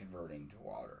converting to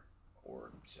water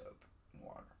or soap and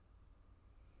water.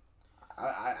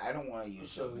 I don't want to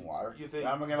use soap and water. You think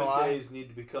I'm not gonna lie. bidets need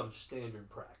to become standard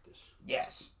practice?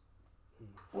 Yes.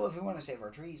 Well, if we want to save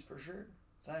our trees, for sure.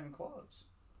 It's not even close.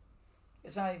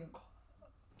 It's not even close.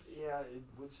 Yeah, it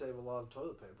would save a lot of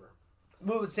toilet paper.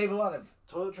 Well, it would save a lot of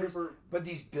Toilet trees. paper, But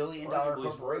these billion-dollar arguably is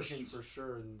worse corporations, for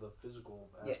sure, in the physical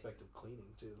aspect of cleaning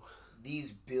too.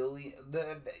 these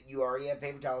you already have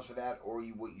paper towels for that, or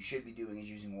what you should be doing is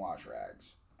using wash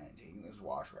rags and taking those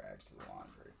wash rags to the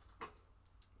laundry.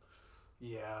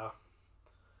 Yeah.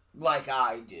 Like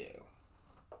I do.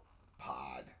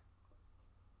 Pod.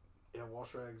 Yeah,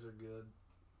 wash rags are good.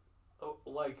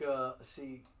 Oh,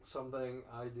 see, something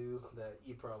I do that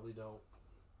you probably don't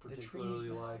particularly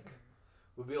like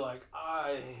would be like,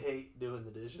 I hate doing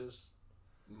the dishes.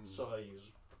 So I use,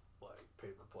 like,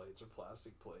 paper plates or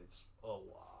plastic plates a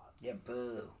lot. Yeah,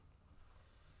 boo.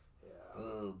 Yeah.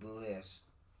 Boo, boo ass.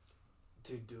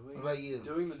 Dude, What about you?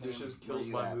 doing the dishes Where kills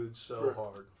you my at? mood so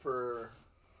hard. For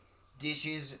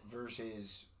Dishes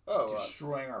versus Oh,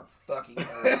 destroying our fucking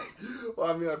earth. well,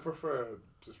 I mean, I prefer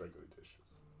just regular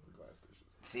dishes, glass dishes.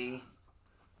 See?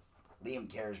 Liam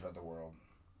cares about the world.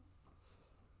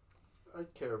 I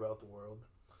care about the world.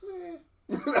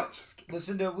 Just kidding.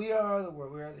 Listen to We Are the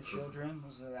World, We Are the Children.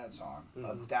 Listen to that song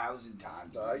 1,000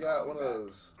 times. No, I got one of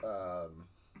those. Oh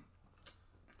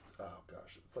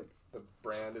gosh, it's like the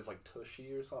brand is like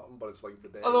Tushy or something, but it's like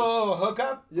bidet. Oh,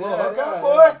 hookup? Yeah, Little hookup, yeah,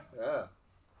 boy? Yeah,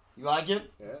 You like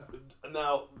it? yeah.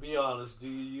 Now, be honest. Do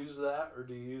you use that or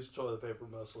do you use toilet paper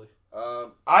mostly?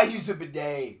 I use the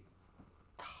bidet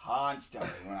constantly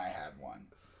when I had one.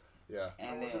 Yeah.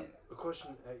 And then, A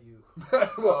question at you.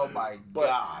 oh my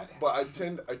God. But I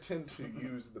tend to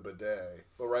use the bidet.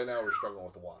 But right now we're struggling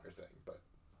with the water thing. But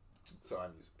so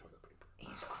I'm using toilet paper.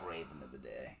 He's craving the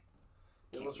bidet.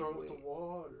 Yeah, what's wrong with the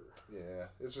water? Yeah,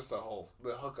 it's just the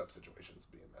hookup situation's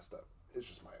being messed up. It's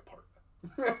just my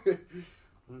apartment.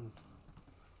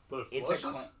 But it It's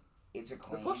flushes? it's a The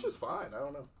clean. flush is fine. I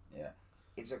don't know. Yeah.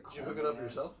 It's a Did you hook it up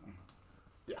cleanliness. yourself?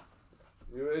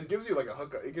 It gives you like a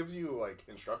hookup. It gives you like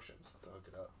instructions to hook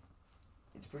it up.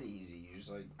 It's pretty easy. You just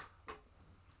like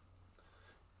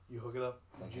You hook it up.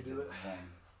 Did you do that? thing.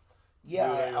 Do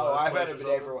Yeah. it at your Oh, last I've had place a or bidet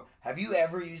something? for a while. Have you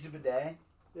ever used a bidet?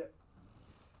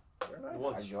 They're nice.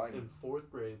 Once How'd you like it? in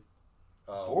 4th grade.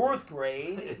 Fourth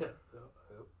grade. Yeah.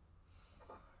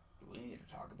 We need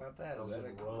to talk about that. That Is was that a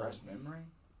in compressed memory?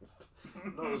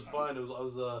 No, it was fine. I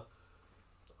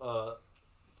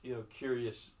was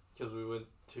curious because we went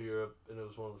to Europe and it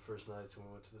was one of the first nights and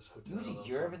we went to this hotel. You went that to was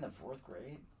Europe on- in the 4th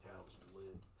grade? Yeah, it was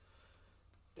lit.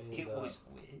 And, It was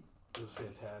lit. It was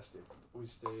fantastic. We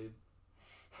stayed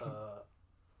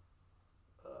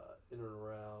in and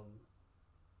around,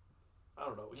 I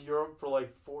don't know, Europe for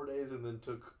like 4 days and then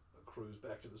took a cruise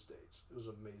back to the States. It was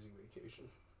an amazing vacation.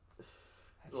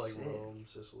 That's Like sick. Rome,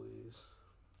 Sicily's.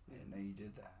 I didn't know you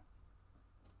did that.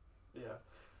 Yeah.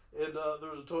 And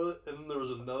there was a toilet, and then there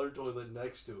was another toilet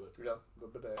next to it. Yeah, the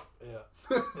bidet. Yeah.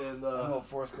 And little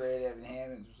 4th grade Evan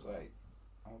Hammonds was like,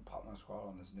 I'm gonna pop my squat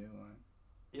on this new one.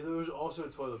 yeah, there was also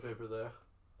toilet paper there.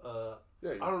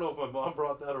 Yeah. I don't know if my mom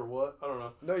brought that or what. I don't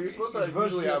know. No, you're supposed to You're supposed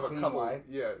to usually do a have a clean couple. wipe.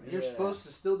 Yeah. You're Yeah. supposed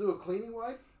to still do a cleaning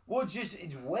wipe? Well,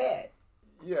 it's wet.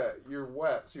 Yeah, you're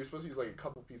wet, so you're supposed to use like a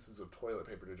couple pieces of toilet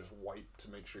paper to just wipe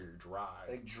to make sure you're dry.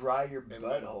 Like dry your then-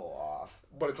 butthole off.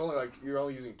 But it's only like you're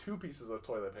only using 2 pieces of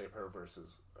toilet paper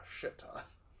versus a shit ton.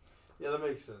 Yeah, that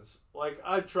makes sense. Like,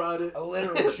 I tried it. A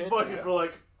literal shit fucking ton. for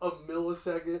like a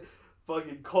millisecond.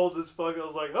 Fucking called this fucking. I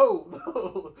was like, oh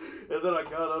no! And then I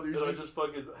got up and I just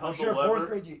fucking held I'm the sure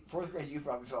lever. 4th grade you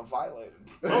probably felt violated.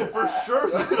 Oh, for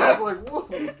sure. I was like, what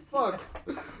the fuck?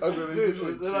 Oh, so there's Dude,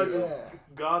 usually and then I 2. just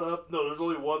got up. No, there's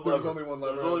only one lever. There's only one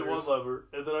lever There's only on one yours. lever.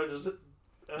 And then I just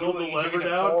held the You lever took it at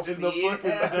down full and the speed?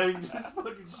 fucking thing just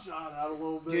fucking shot out a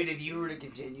little bit. Dude, if you were to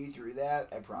continue through that,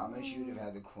 I promise you would have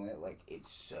had the clean. Like,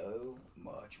 it's so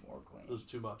much more clean. It was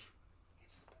too much.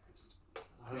 It's the best.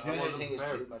 I There's no such wasn't thing as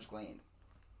prepared. too much clean.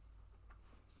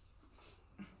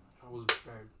 I wasn't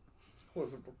prepared.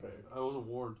 Wasn't prepared. I wasn't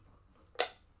warned.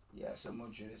 Yeah,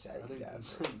 someone should have sat I you think down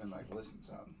that's- first and been like, listen,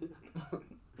 something.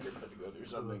 You're about to go through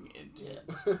something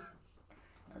intense.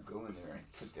 Now go in there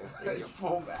and put that thing at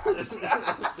full mast.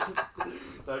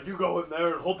 Now you go in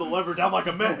there and hold the lever down like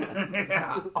a man.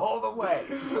 Yeah, all the way.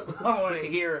 I want to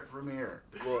hear it from here.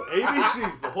 Well,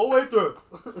 ABCs the whole way through.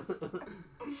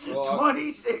 well,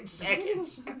 26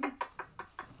 seconds.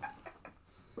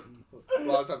 a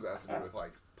lot of times it has to do with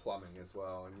like plumbing as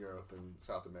well in Europe and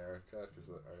South America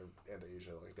and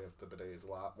Asia. Like they have the bidets a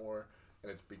lot more,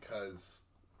 and it's because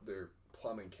their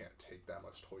plumbing can't take that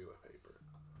much toilet paper.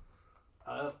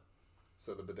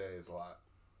 So the bidet is a lot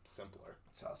simpler.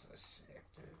 It's also sick,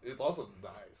 dude. It's also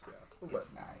nice, yeah. But It's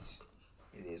nice.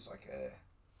 It is like a...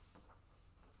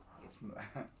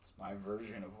 It's my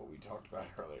version of what we talked about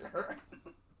earlier.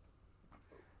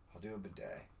 I'll do a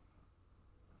bidet.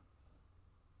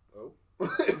 oh,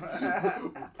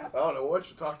 I don't know what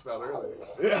you talked about earlier.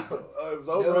 Yeah, it was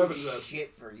over No evidence.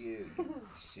 shit for you, you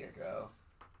sicko.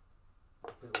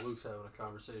 Luke's having a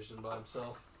conversation by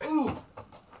himself. Ooh!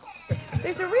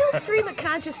 There's a real stream of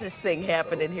consciousness thing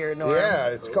happening here, Norm. Yeah,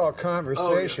 it's called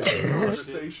conversation.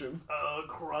 Conversation.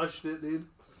 Crushed it, dude.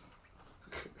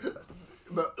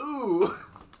 But ooh,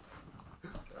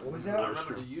 What was I that?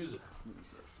 remember to use it.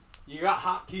 You got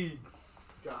hotkeyed.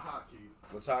 got hotkey.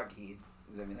 What's hotkey?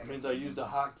 Does that mean That means I used a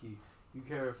hotkey. You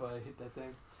care if I hit that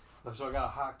thing? So I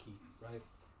got a hotkey, right?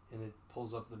 And it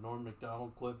pulls up the Norm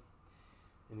Macdonald clip,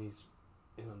 and he's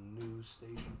in a news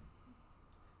station,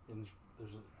 and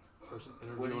there's a person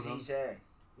interviewing What does him, he say?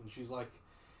 and she's like,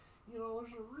 you know,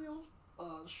 there's a real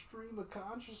stream of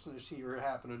consciousness here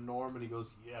happening, Norm, and he goes,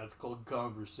 yeah, it's called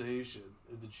conversation,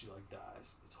 and then she like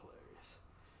dies. It's hilarious,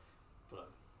 but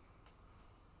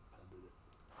I did it.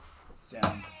 It's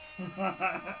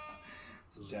dumb.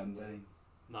 It's a dumb thing.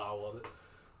 No, I love it.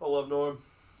 I love Norm.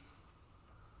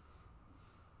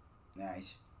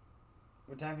 Nice.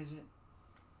 What time is it?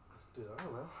 Dude, I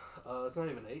don't know. It's not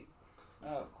even 8.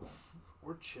 Oh, cool.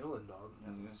 We're chilling, dog. I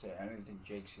was gonna say, I don't even think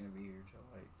Jake's gonna be here till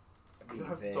like. You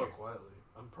have to talk quietly.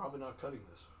 I'm probably not cutting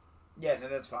this. Yeah, no,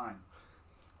 that's fine.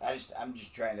 I'm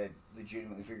just trying to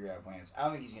legitimately figure out plans. I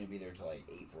don't think he's gonna be there till like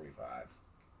 8:45.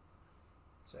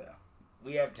 So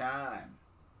we have time.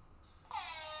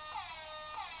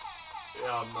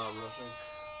 Yeah, I'm not rushing.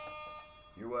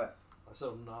 You're what? I said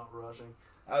I'm not rushing.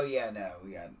 Oh yeah, no,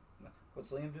 we got.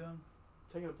 What's Liam doing?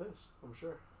 Taking a piss, I'm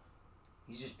sure.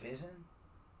 He's just pissing.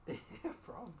 Yeah,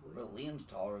 probably. But Liam's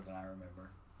taller than I remember.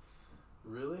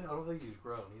 Really? I don't think he's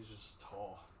grown. He's just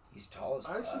tall. He's tall as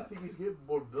I actually fuck. think he's getting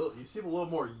more built. You seem a little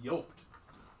more yoked.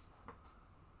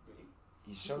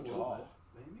 He's so A little tall.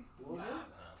 bit. Maybe? A little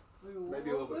bit? Maybe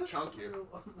a little bit chunkier.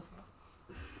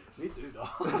 Me too,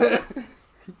 dog.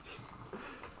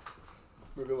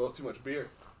 Maybe a little too much beer.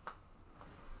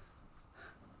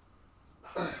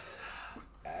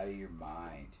 Out of your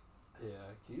mind. Yeah,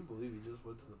 can you believe he just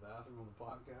went to the bathroom on the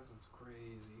podcast? It's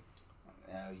crazy.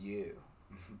 Now you.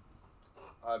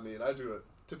 I mean, I do it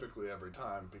typically every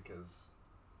time because,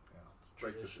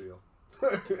 break the seal.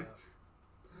 Yeah.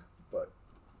 But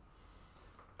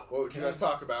what would you guys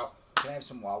talk about? Can I have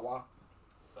some Wawa?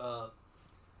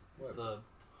 What? The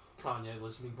Kanye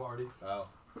listening party. Oh,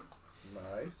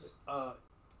 nice.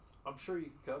 I'm sure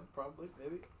you can come, probably,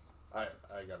 maybe. I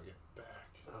gotta get back.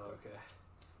 Oh, okay.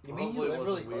 You Well, mean you hopefully it live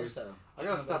really wasn't close weird. though. I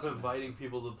gotta stop Shouldn't inviting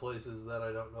people to places that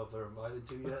I don't know if they're invited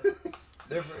to yet.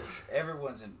 They're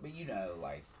everyone's in, but you know,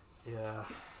 like Yeah.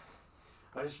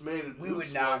 I just made an We oops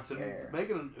would not once, and care.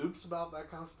 making an oops about that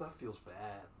kind of stuff feels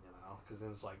bad, because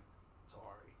then it's like,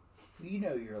 sorry. you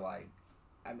know, you're like,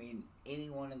 I mean,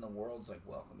 anyone in the world's like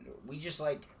welcome to it. We just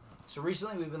like, so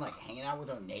recently we've been like hanging out with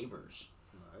our neighbors.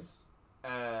 Nice.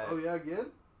 Oh, yeah, again?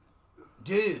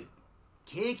 Dude,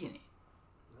 kicking it.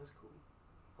 That's cool.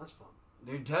 That's fun.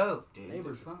 They're dope, dude.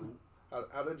 Neighbors They're are fun. cool.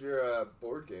 How did your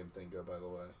board game thing go, by the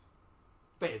way?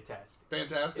 Fantastic.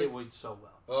 Fantastic. It went so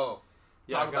well. Oh,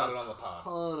 Yeah, talk I got about it on the pod. a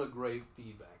ton of great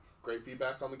feedback. Great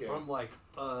feedback on the game. From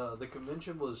the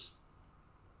convention was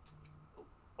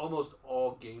almost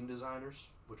all game designers,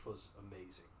 which was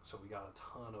amazing. So we got a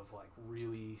ton of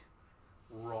really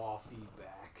raw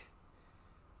feedback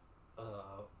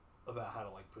about how to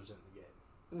present the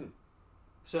game.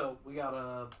 So we got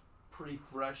a pretty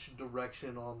fresh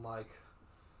direction on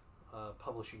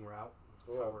publishing route.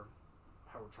 Oh.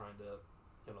 How we're trying to,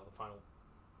 the final,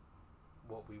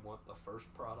 what we want the first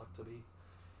product to be,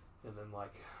 and then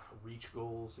reach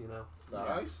goals.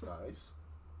 Nice, nice.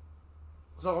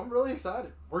 So I'm really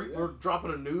excited. We're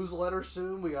dropping a newsletter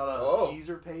soon. We got a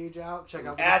teaser page out. Check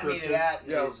out the Add me to description. that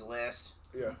Yeah. news list.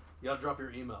 Yeah. You gotta drop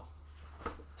your email.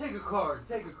 Take a card.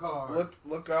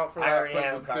 Look out for I that already have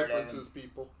friends a with card, differences,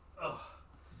 people. Oh,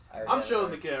 I'm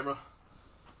showing the camera.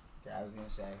 Yeah, I was gonna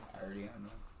say, I already own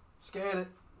one. Scan it.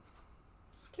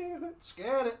 Scan it.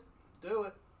 Scan it. Do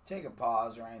it. Take a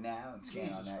pause right now and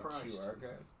scan on Jesus that Christ. QR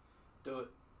code. Do it.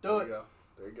 There Do you it. go.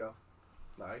 There you go.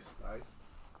 Nice.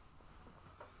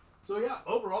 So yeah,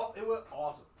 overall it went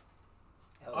awesome.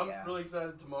 Hell I'm yeah. really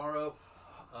excited tomorrow.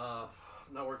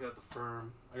 Not working at the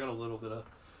firm. I got a little bit of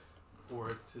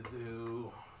work to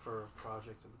do for a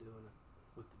project I'm doing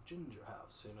with the Ginger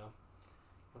House, you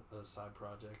know, a side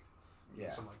project.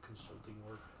 Yeah. Some like consulting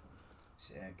work.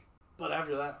 Sick. But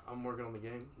after that, I'm working on the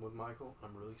game with Michael.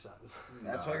 I'm really excited.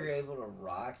 That's why you're able to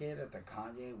rock it at the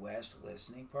Kanye West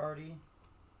listening party.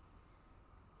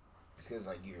 It's because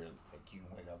you can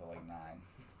wake up at like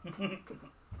 9.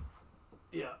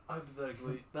 Yeah,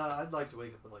 hypothetically. I'd like to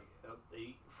wake up at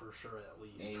 8 for sure at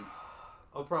least. 8.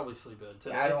 I'll probably sleep in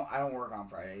today. Yeah, I don't work on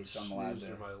Fridays, so I'm allowed to.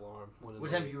 Snooze through my alarm.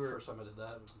 What time do you work? First time I did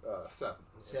that. 7.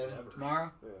 7 Never.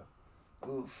 tomorrow? Yeah.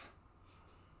 Oof.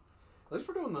 At least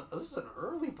we're doing this is an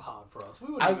early pod for us.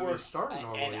 We wouldn't even be starting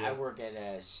normally. And I yet. work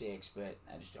at 6, but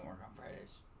I just don't work on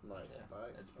Fridays. Nice. So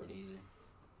Nice. That's pretty easy.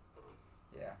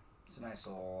 Yeah, it's a nice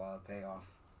little payoff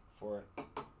for it.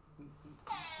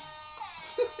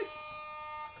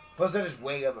 Plus, I just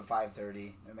wake up at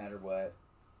 5:30, no matter what.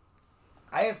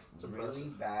 I have really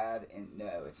bad,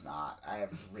 no, it's not. I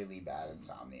have really bad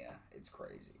insomnia. It's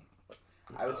crazy.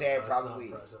 I would say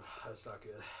That's not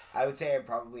good. I would say I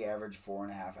probably average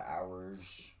 4.5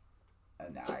 hours a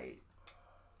night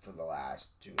for the last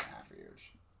 2.5 years.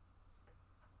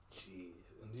 Jeez.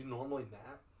 And do you normally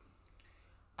nap?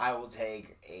 I will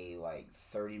take a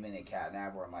 30-minute cat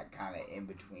nap where I'm kind of in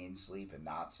between sleep and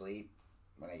not sleep.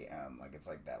 When I get home, it's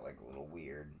that little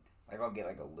weird. I'll get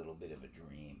a little bit of a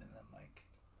dream and then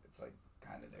it's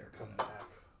kind of there. Come back.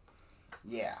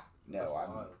 Yeah. No, That's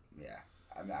wild.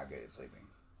 I'm not good at sleeping.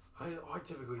 I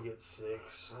typically get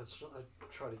 6. I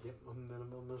try to get a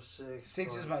minimum of 6.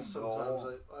 6 is my goal.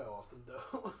 Sometimes I often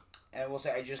don't. And I will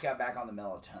say I just got back on the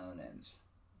melatonins,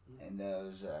 and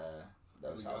those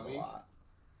help a lot.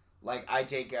 I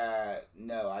take I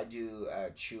do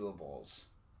chewables,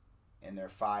 and they're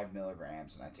 5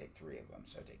 milligrams, and I take 3 of them,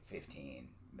 so I take 15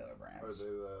 milligrams. Are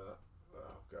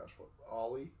they what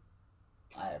Ollie?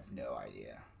 I have no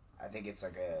idea. I think it's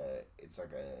like a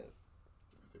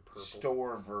Purple.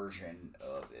 store version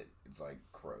of it. It's like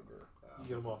Kroger. You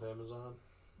get them off Amazon?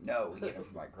 No, we get them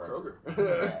from Kroger.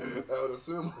 Yeah. I would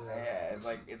assume. Yeah,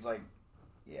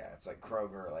 it's like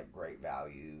Kroger, great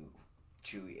value,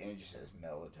 chewy, and it just says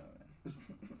melatonin.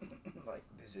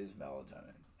 This is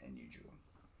melatonin, and you chew them.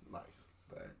 Nice.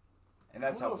 And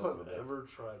that's I don't how know if I've ever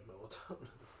tried melatonin,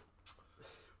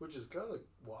 which is kind of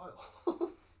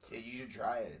wild. Yeah, you should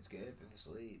try it. It's good for the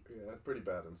sleep. Yeah, I had pretty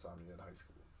bad insomnia in high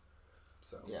school.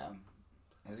 So. Yeah.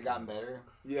 Has it gotten better?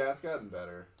 Yeah, it's gotten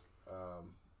better.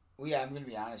 Well, yeah, I'm gonna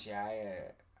be honest. Yeah,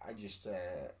 I just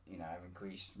I've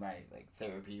increased my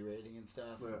therapy rating and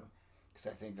stuff. Yeah. Because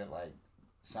I think that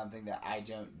something that I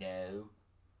don't know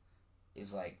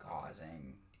is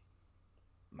causing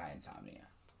my insomnia,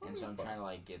 and so I'm trying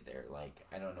to get there.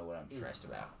 I don't know what I'm stressed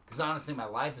about. Because honestly, my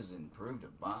life has improved a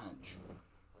bunch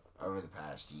over the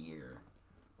past year,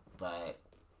 but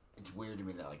it's weird to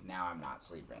me that now I'm not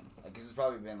sleeping. Because it's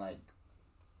probably been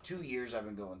 2 years I've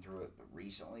been going through it, but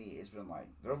recently it's been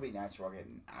there'll be nights where I'll get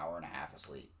an hour and a half of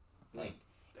sleep.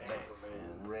 It's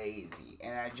crazy.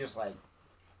 And I just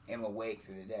am awake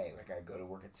through the day. I go to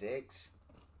work at 6,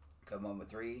 come home at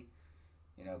 3,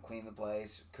 clean the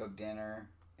place, cook dinner,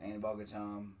 Annabelle gets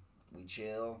home, we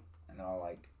chill, and then I'll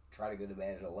try to go to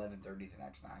bed at 11:30 the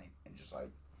next night and just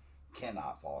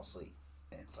cannot fall asleep.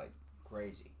 And it's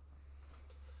crazy.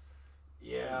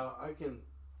 Yeah, I can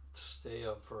stay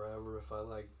up forever if I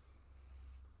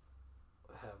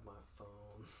have my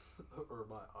phone or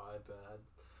my iPad.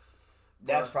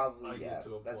 That's But probably I get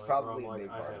to a that's point probably where I'm a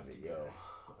big I part have of it. to Yeah. go.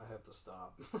 I have to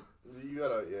stop. You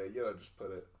gotta just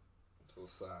put it to the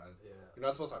side. Yeah. You're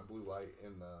not supposed to have blue light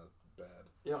in the bed.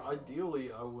 Yeah,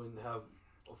 ideally I wouldn't have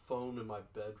a phone in my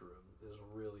bedroom is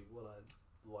really what I'd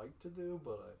like to do,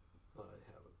 but I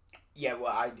haven't. Yeah,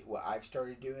 what I've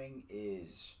started doing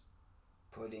is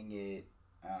putting it.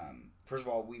 First of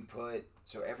all,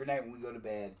 so every night when we go to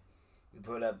bed, we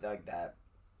put up that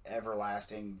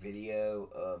everlasting video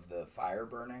of the fire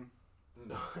burning.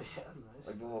 No, yeah, nice.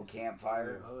 The little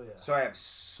campfire. Oh yeah. So I have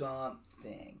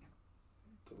something.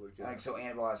 To look at. So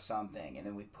Annabelle has something, and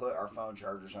then we put our phone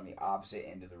chargers on the opposite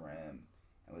end of the room,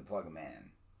 and we plug them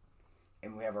in,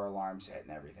 and we have our alarm set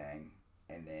and everything,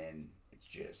 and then it's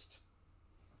just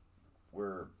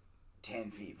we're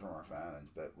 10 feet from our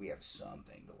phones, but we have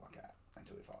something to look at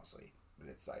until we fall asleep. But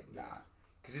it's not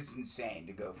because it's insane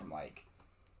to go from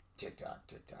TikTok.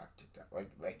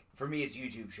 Like for me, it's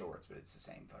YouTube Shorts, but it's the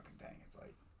same fucking thing. It's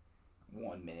like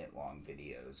 1 minute long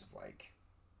videos of like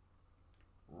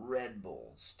Red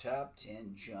Bull's top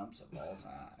 10 jumps of all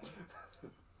time.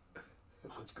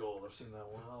 It's gold. I've seen that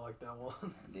one. I like that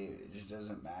one. Dude, it just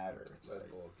doesn't matter. It's Red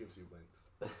like Bull gives you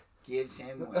wings. gives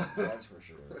him wings. That's for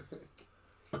sure.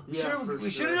 We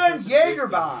should sure. have done It's Jaeger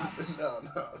addictive. bombs. No.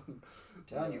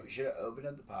 Telling you, we should have opened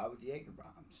up the pod with Jaeger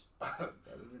bombs. That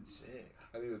would have been sick.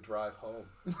 I need to drive home.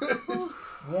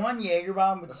 One Jaeger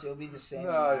bomb would still be the same. No,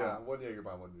 amount. yeah, one Jaeger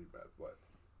bomb wouldn't be bad. What?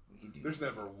 We could do There's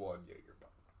that. never one Jaeger bomb.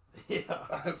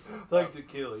 Yeah. It's like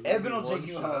tequila. You Evan do will take one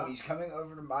you shot. home. He's coming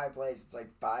over to my place. It's like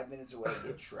 5 minutes away.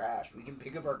 Get trash. We can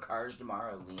pick up our cars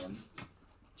tomorrow, Liam.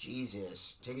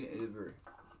 Jesus. Take an Uber.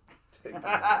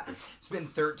 Spend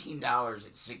 $13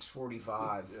 at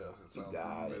 6:45. Yeah, that You sounds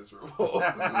got it. miserable.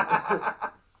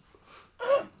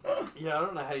 Yeah, I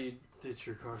don't know how you ditch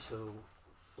your car so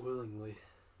willingly.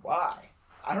 Why?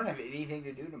 I don't have anything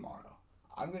to do tomorrow.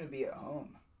 I'm going to be at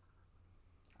home.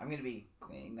 I'm going to be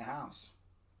cleaning the house,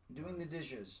 doing the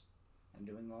dishes, and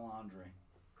doing the laundry.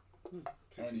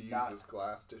 Because And he not- uses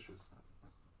glass dishes.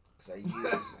 Because I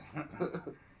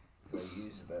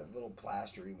use the little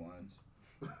plastery ones.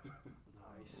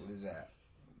 Nice. What is that?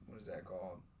 What is that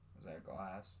called? Is that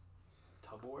glass?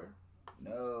 Tupperware?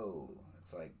 No.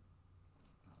 It's like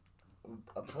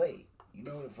a plate. You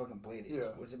know what a fucking plate is.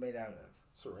 Yeah. What's it made out of?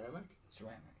 Ceramic?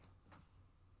 Ceramic.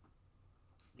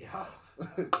 Yeah. I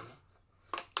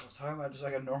was talking about just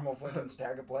like a normal fucking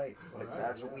stack of plates. Like, Right,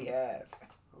 that's what yeah. we have.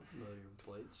 I'm familiar with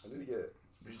plates. I need to get,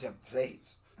 We just have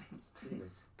plates. speaking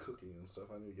of cooking and stuff,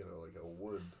 I need to get a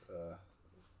wood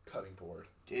cutting board.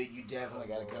 Dude, you definitely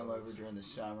got to come over during the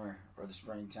summer or the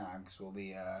springtime because we'll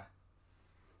be, I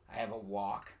have a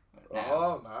walk now.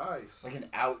 Oh, nice. Like an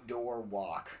outdoor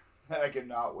walk that I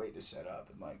cannot wait to set up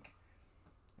and like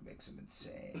make some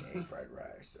insane egg fried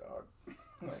rice, dog.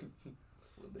 Like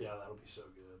a little bit, Yeah, that'll be so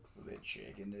good. a little bit of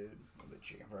chicken, dude. A little bit of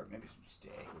chicken fried, maybe some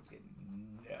steak. Let's get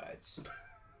nuts.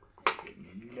 Let's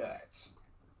get nuts.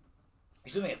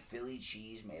 You told me a Philly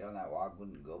cheese made on that walk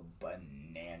wouldn't go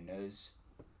bananas.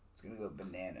 It's gonna go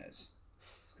bananas.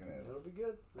 It's gonna. That'll be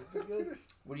good. That'll be good.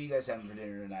 What are you guys having for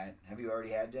dinner tonight? Have you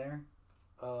already had dinner?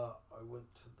 I went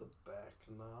to the back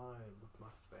nine with my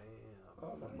fam.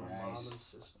 Oh, My nice. mom and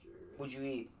sister. What'd you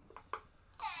eat?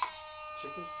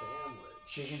 Chicken sandwich.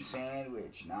 Chicken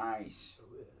sandwich. Nice. Oh,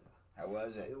 yeah. How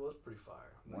was it? It was pretty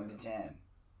fire. 1 to 10.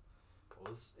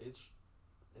 Well,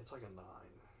 it's like a 9.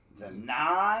 It's a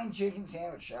 9 chicken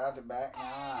sandwich. Shout out to back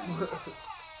 9.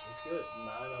 It's good. 9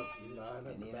 out of 10. 9 at the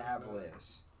back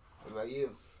Indianapolis. What about you?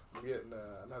 nine. I'm getting,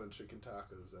 I'm having chicken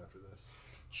tacos after this.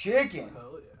 Chicken.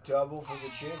 Hell yeah. Double for the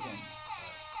chicken.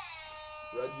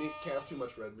 Red meat, can't have too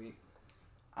much red meat.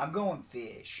 I'm going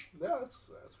fish. Yeah, that's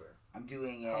fair. I'm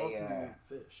doing How often do you a eat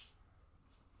fish?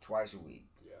 twice a week.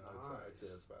 Yeah, I'd say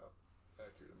it's about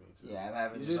accurate to me too. Yeah, I'm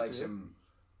having You just do like too? some.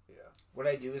 Yeah. What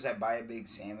I do is I buy a big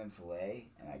salmon fillet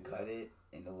and I cut it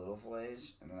into little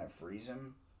fillets and then I freeze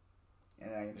them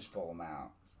and then I can just pull them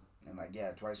out. And like,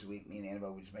 yeah, twice a week, me and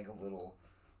Annabelle, we just make a little,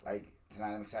 like,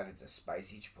 tonight I'm excited, it's a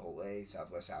spicy chipotle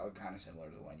Southwest salad, kind of similar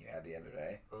to the one you had the other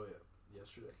day. Oh yeah.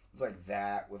 Yesterday. It's like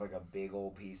that with like a big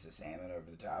old piece of salmon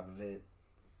over the top of it.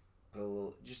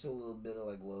 Put just a little bit of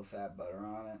like low fat butter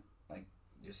on it. Like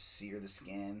just sear the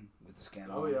skin with the skin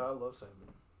Oh on. yeah, I love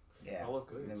salmon. Yeah. I love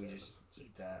cooking. And then we salmon. just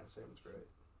eat that. Salmon's great.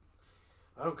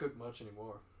 I don't cook much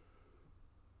anymore.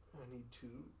 I need to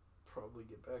probably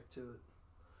get back to it.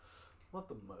 Not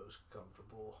the most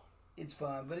comfortable. It's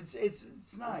fun, but it's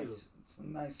nice. It's a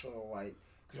nice little light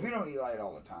because we don't eat light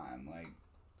all the time. Like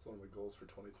It's one of my goals for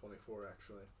 2024,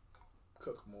 actually.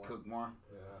 Cook more. cook more.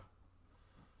 Yeah.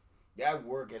 Yeah, I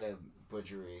work at a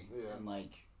butchery Yeah. and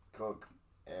like cook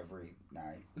every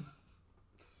night.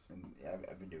 And yeah,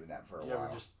 I've been doing that for a You while.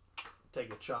 ever just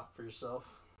take a chop for yourself?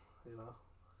 You know?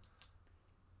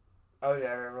 Oh, did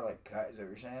I ever like cut? Is that what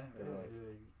you're saying? Yeah, Ever, like,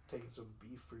 you taking some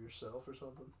beef for yourself or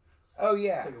something? oh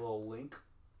yeah. Take a little link.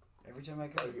 Every time I I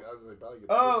cut. was like, probably get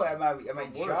Oh, this at my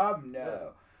from work. job,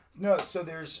 no, no. So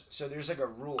there's like a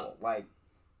rule, like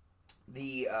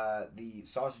the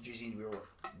sausages need to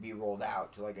be rolled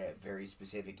out to like a very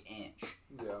specific inch,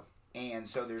 Yeah. and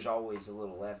so there's always a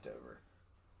little leftover.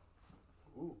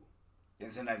 Ooh.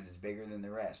 And sometimes it's bigger than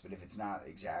the rest, but if it's not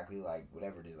exactly like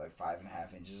whatever it is, like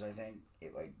 5.5 inches, I think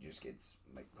it like just gets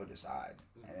like put aside,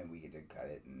 and then we get to cut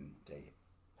it and take it.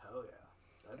 Hell yeah.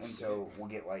 That's And sick. so we'll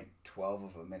get like 12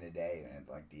 of them in a day, and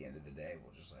at like the end of the day,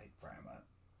 we'll just like fry them up.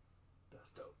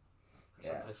 That's dope. That's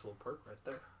Yeah. a nice little perk right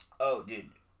there. Oh, dude.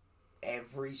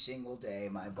 Every single day,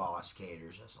 my boss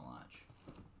caters us lunch.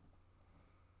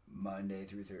 Monday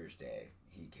through Thursday,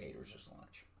 he caters us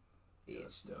lunch.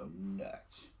 It's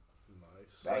nuts.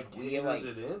 Nice. Like we get like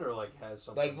it in or like has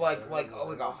something like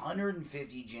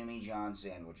 150 Jimmy John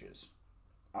sandwiches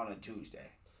on a Tuesday.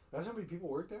 That's how many people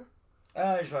work there?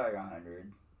 There's probably like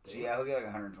 100. So yeah, he'll get like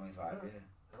 125. Yeah.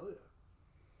 Hell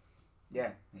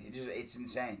yeah. Yeah, it's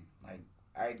insane. Like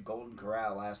I had Golden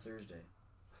Corral last Thursday.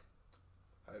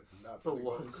 I've not been to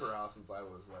Golden Corral since I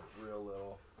was like real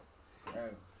little.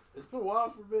 It's been a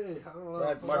while for me. I don't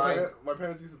know. My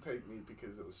parents used to take me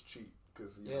because it was cheap.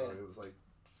 Because you know it was like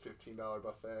 $15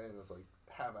 buffet and it was like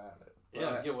have at it.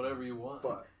 Yeah, get whatever you want.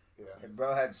 But yeah, and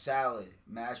bro had salad,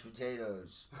 mashed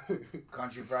potatoes,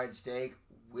 country fried steak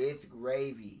with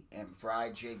gravy and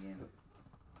fried chicken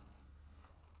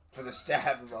for the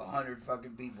staff of 100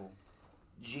 fucking people.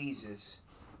 Jesus,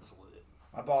 that's lit.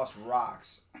 My boss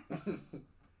rocks. In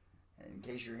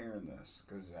case you're hearing this,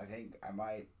 because I think I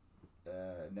might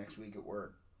next week at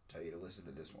work tell you to listen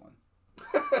to this one.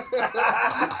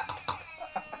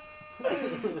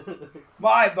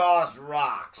 My boss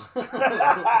rocks.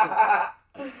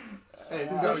 Hey,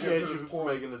 appreciate you for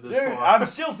making it this Dude, far. I'm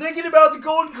still thinking about the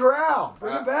Golden Corral.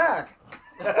 Bring it back.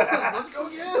 Let's go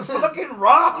again. The fucking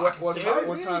rock. What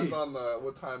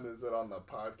time is it on the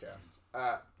podcast?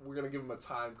 We're gonna give him a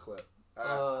time clip.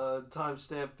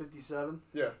 Timestamp 57.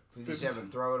 Yeah, 57.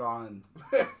 Throw it on.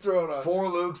 Throw it on. For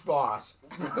Luke's boss.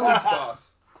 Luke's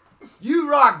boss.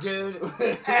 You rock, dude.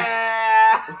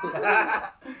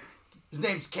 His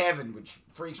name's Kevin, which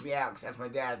freaks me out because that's my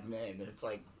dad's name. And it's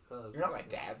like, you're not my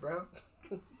dad, bro.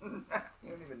 You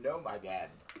don't even know my dad.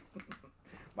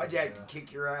 My dad can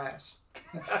kick your ass.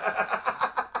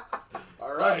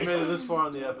 All right. You made it this far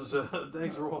on the episode.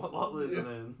 Thanks for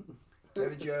listening.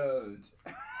 Kevin Jones.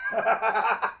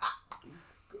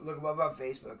 Look him up on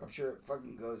Facebook. I'm sure it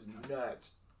fucking goes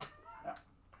nuts. He's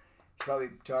probably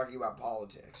talking about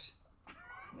politics.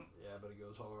 Yeah, but it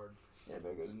goes hard. Yeah,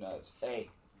 but it goes nuts. Hey.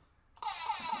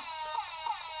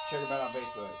 Check him out on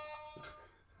Facebook.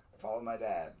 Follow my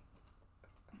dad.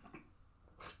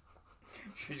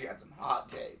 I'm sure he's got some hot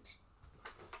takes.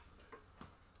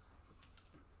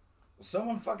 Well,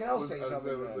 someone fucking else say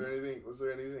something. Was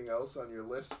there anything else on your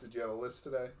list? Did you have a list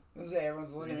today? I was say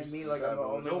everyone's looking at me like I'm the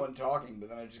only one talking, but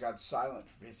then I just got silent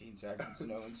for 15 seconds and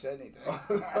no one said anything.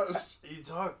 You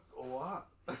talk a lot.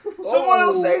 Someone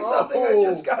else say something. I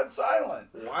just got silent.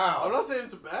 Wow. I'm not saying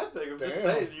it's a bad thing. I'm just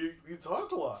saying you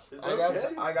talk a lot. Is I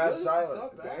got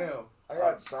silent. Damn. I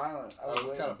got silent. I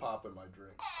was kind of popping my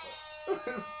drink.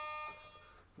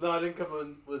 No, I didn't come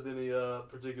in with any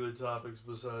particular topics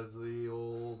besides the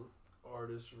old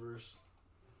artist versus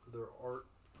their art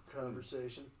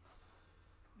conversation.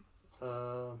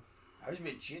 I just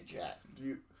been chit chat.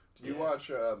 Do you watch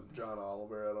John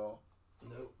Oliver at all?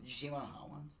 Nope. Did you see him on Hot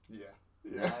Ones? Yeah.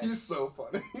 Yeah, nice. He's so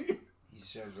funny. He's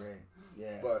so great.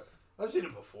 Yeah. But I've seen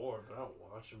it before, but I don't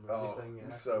watch him or anything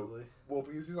actively.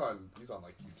 Because he's on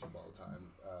like YouTube all the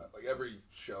time. Like every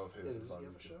show of his is on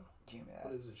YouTube. Show?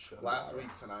 What is his show? Last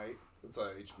Week Tonight. It's on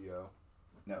HBO.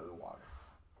 No, The Water.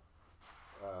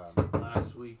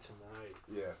 Last Week Tonight.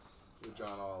 Yes, with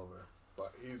John Oliver.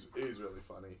 But he's really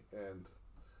funny, and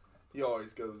he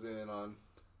always goes in on.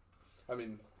 I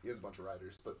mean, he has a bunch of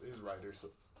writers, but his writers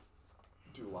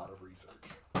do a lot of research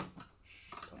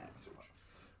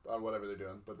on whatever they're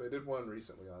doing. But they did one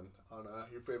recently on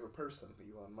your favorite person,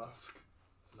 Elon Musk.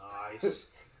 Nice.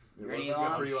 It wasn't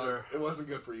good for Elon. Sure. It wasn't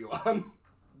good for Elon.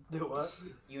 Do what?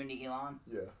 You and Elon?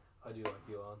 Yeah. I do like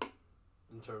Elon.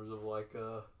 In terms of like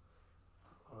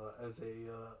as a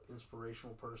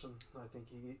inspirational person, I think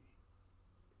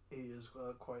he is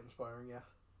quite inspiring. Yeah.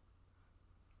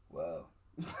 Whoa.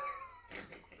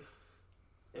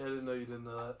 Yeah, I didn't know you didn't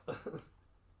know that.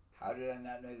 How did I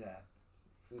not know that?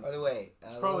 By the way,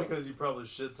 it's probably because you probably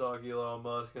shit talk Elon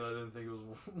Musk, and I didn't think it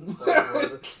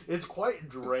was. It's quite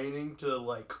draining to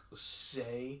like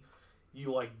say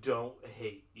you like don't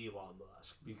hate Elon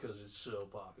Musk because it's so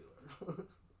popular.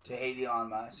 To hate Elon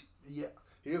Musk? Yeah,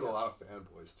 he has a lot of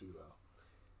fanboys too, though.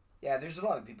 Yeah, there's a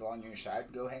lot of people on your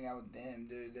side. Go hang out with them,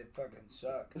 dude. They fucking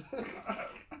suck.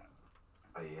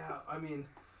 Yeah, I mean.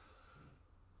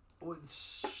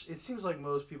 It seems like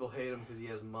most people hate him because he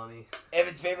has money.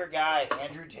 Evan's favorite guy,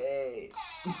 Andrew Tate.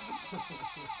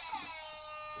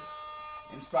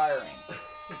 Inspiring.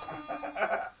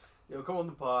 Yo, come on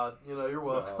the pod. You know, you're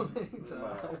welcome.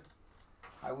 No.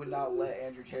 I would not let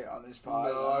Andrew Tate on this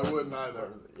pod. No, I wouldn't either.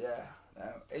 Yeah,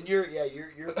 no. And you're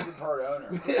part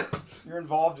owner. You're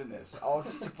involved in this. I'll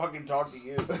just fucking talk to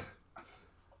you.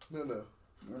 No.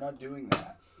 We're not doing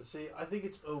that. See, I think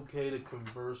it's okay to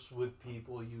converse with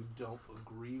people you don't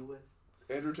agree with.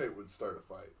 Andrew Tate would start a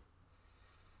fight.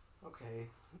 Okay.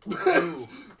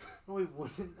 No, he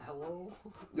wouldn't. Hello?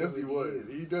 Yes, he would.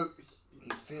 He does.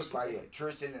 He'd fist fight you.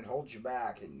 Tristan would hold you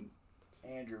back, and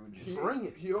Andrew would just bring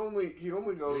it. He only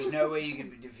goes. There's no way you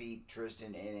could defeat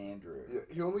Tristan and Andrew. Yeah,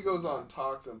 he only goes on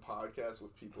talks and podcasts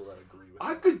with people that agree with him.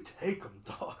 I could take him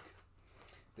talk.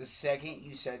 The second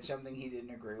you said something he didn't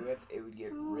agree with, it would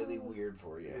get really weird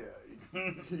for you.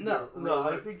 Yeah. No,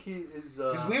 I think he is.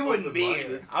 Because we wouldn't be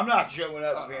here. I'm not showing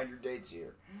up if Andrew dates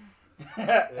here.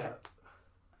 Yeah.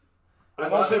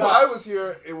 If I was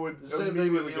here, it would the same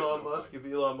thing with Elon Musk. If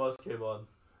Elon Musk came on,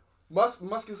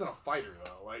 Musk isn't a fighter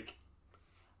though. Like,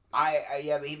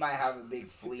 yeah, but he might have a big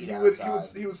fleet he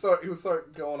outside. would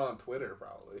start going on Twitter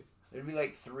probably. There'd be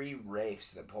like 3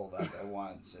 Wraiths that pulled up at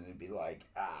once, and it'd be like,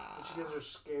 But you guys are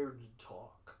scared to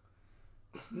talk.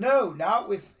 No, not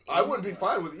with. I would be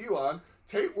fine with Elon.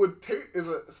 Tate is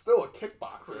still a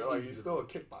kickboxer. Like, he's still a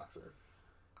kickboxer.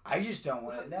 I just don't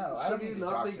want to know. I So don't do you need to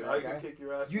not talk think to I that guy. could kick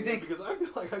your ass? You think? Because I feel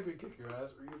like I could kick your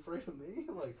ass. Are you afraid of me?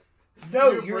 Like,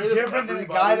 No, you're you're afraid of different than a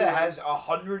guy everybody, that like- has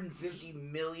 150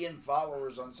 million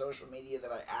followers on social media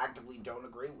that I actively don't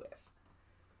agree with.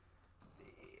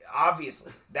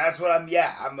 Obviously, that's what I'm.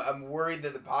 Yeah, I'm worried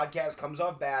that the podcast comes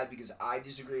off bad because I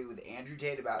disagree with Andrew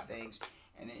Tate about things,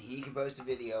 and then he can post a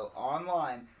video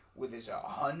online with his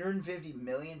 150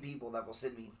 million people that will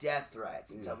send me death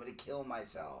threats and tell me to kill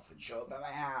myself and show up at my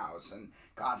house and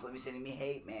constantly be sending me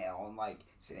hate mail and like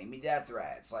sending me death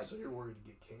threats. Like, so you're worried to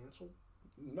get canceled?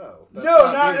 No.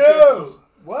 No.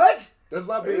 What? That's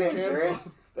not Are being you canceled. serious?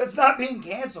 That's not being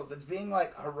canceled. That's being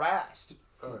like harassed.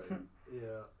 All right. Yeah.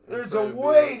 There's a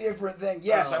way different thing.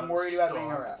 Yes, I'm worried about being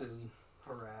stalked harassed. and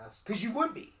harassed. Because you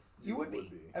would be. You would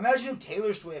be. Imagine if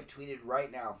Taylor Swift tweeted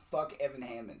right now, "Fuck Evan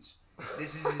Hammonds.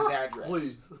 This is his address."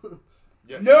 Please.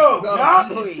 Yeah. No,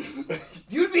 not please.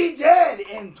 You'd be dead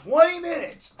in 20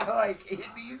 minutes. Like,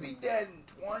 you'd be dead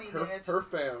in 20 minutes. Her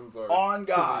fans are on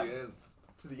God.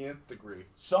 To the nth degree.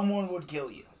 Someone would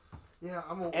kill you. Yeah,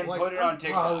 and put it on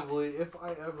TikTok. Probably, if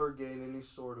I ever gain any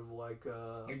sort of like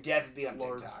your death would be on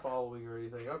large TikTok. following or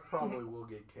anything, I probably will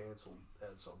get canceled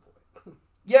at some point.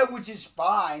 Yeah, which is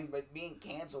fine, but being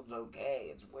canceled's okay.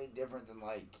 It's way different than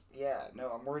like, yeah, no,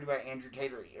 I'm worried about Andrew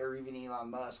Tate or even Elon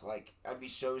Musk. Like, I'd be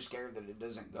so scared that it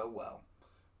doesn't go well.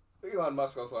 Elon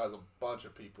Musk also has a bunch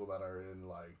of people that are in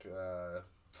like,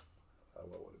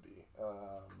 what would it be?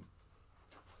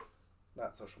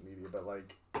 Not social media, but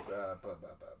like, oh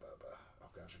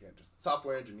gosh, I can't just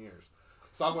software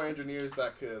engineers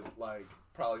that could like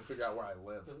probably figure out where I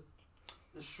live.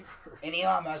 Sure. And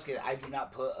Elon Musk, I do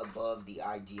not put above the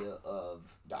idea of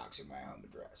doxing my home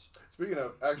address. Speaking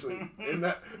of, actually, in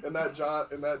that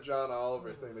John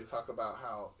Oliver thing, they talk about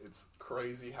how it's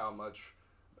crazy how much,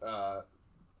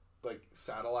 like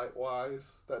satellite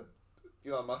wise, that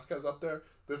Elon Musk has up there.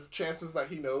 The chances that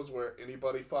he knows where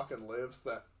anybody fucking lives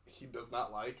that he does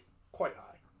not like, quite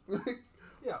high.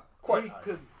 Yeah, quite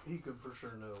high. He could for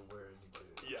sure know where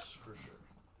anybody is. Yeah, for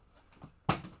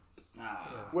sure. Yeah.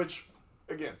 Which,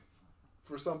 again,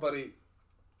 for somebody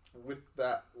with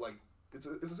that, like, it's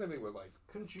the same thing with like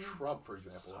Couldn't you Trump, for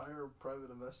example. Hire a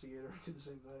private investigator to do the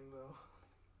same thing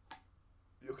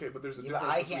though. Okay, but there's a Yeah, but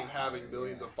difference I between can't having hire,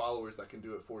 millions yeah. of followers that can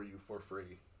do it for you for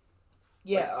free.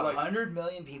 Yeah, Like- 100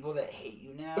 million people that hate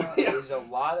you now Yeah. is a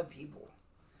lot of people.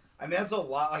 I mean, that's a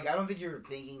lot. Like, I don't think you're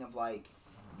thinking of, like,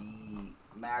 the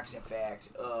max effect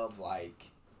of, like,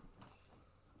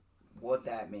 what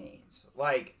that means.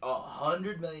 Like,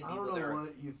 100 million I people don't that know are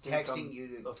what you think texting I'm you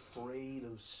to... afraid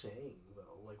of saying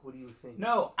though. Like, what do you think?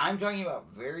 No, I'm talking about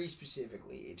very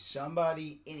specifically. If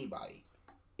somebody, anybody,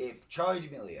 if Charlie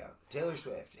D'Amelio, Taylor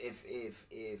Swift, if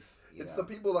you It's know, the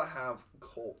people that have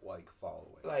cult-like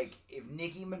followings. like, if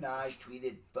Nicki Minaj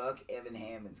tweeted "fuck Evan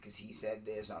Hammonds" because he said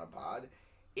this on a pod,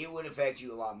 it would affect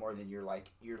you a lot more than you're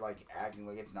acting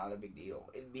like it's not a big deal.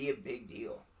 It'd be a big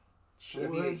deal.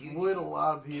 It'd be a huge Would a deal.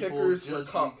 lot of people Kickers judge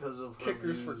for because of her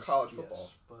kickers for views? college Yes,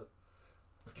 football. but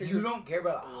You don't care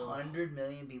about 100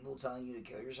 million people telling you to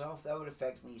kill yourself? That would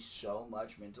affect me so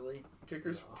much mentally.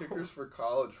 Kickers for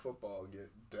college football get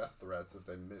death threats if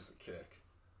they miss a kick.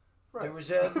 right. There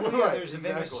was a Right, there's a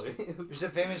famous exactly. there's a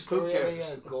famous Who story of a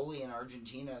cares? goalie in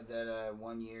Argentina that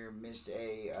one year missed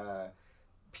a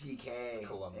PK It's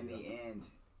Colombia. in the end.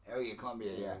 Oh yeah,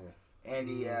 Colombia, yeah. Yeah. And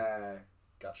he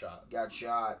Got shot. got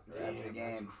shot Damn, after the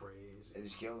that's game. crazy. They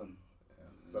just killed him.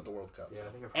 Yeah. Is that the World Cup? Yeah, I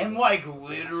think I've And heard like that.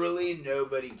 literally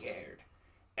nobody cared.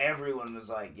 Everyone was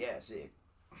like, "Yeah, sick."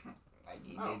 Like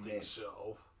he I don't did think this,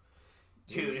 so.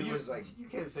 dude. It You- was like, you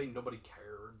can't say nobody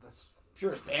cared. That's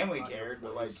sure, his family not your cared,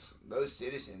 but like place. most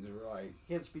citizens were like,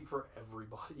 You can't speak for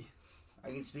everybody. I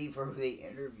can speak for who they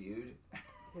interviewed.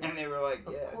 And they were like,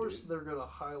 Of yeah, course dude. they're gonna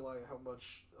highlight how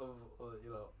much of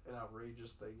an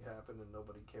outrageous thing happened and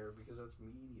nobody cared because that's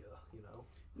media.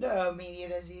 No, media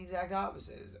does the exact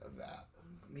opposite of that.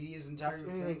 Media's entire It's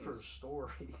thing anything for a is...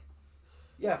 story.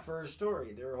 Yeah, for a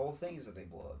story. Their whole thing is that they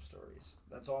blow up stories.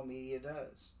 That's all media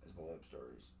does, is blow up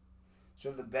stories.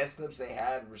 So the best clips they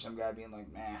had were some guy being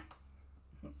like, nah,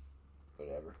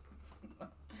 whatever.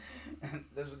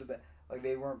 Those were the best. Like,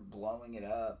 they weren't blowing it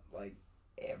up, like,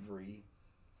 every...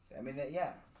 I mean,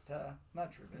 yeah, duh,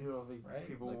 not tripping. Right?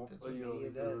 People, like, that's what media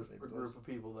does. a group of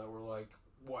people that were like,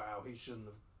 wow, he shouldn't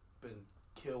have been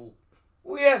killed.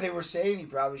 Well, yeah, they were saying he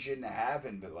probably shouldn't have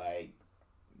happened, but, like,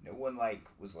 no one, like,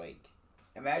 was like...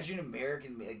 Imagine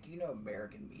American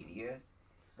media?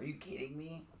 Are you kidding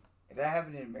me? If that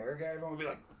happened in America, everyone would be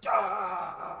like,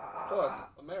 ah! Plus,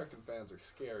 American fans are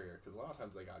scarier because a lot of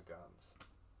times they got guns.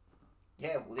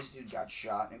 Yeah, well, this dude got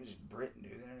shot, and it was Britain,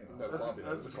 dude. No, Colombia.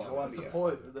 That's Colombia. the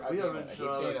point. That we haven't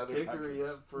shot a kicker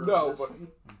yet for No, this. but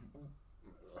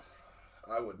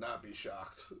I would not be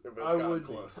shocked if it's I gotten would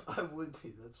close. be. I would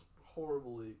be. That's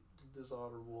horribly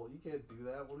dishonorable. You can't do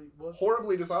that. What?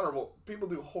 Horribly dishonorable. People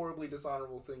do horribly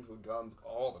dishonorable things with guns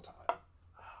all the time.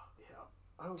 Yeah,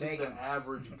 I don't think the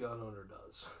average gun owner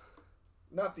does.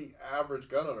 Not the average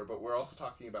gun owner, but we're also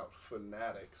talking about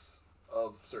fanatics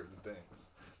of certain things.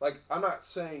 Like, I'm not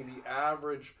saying the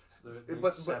average, but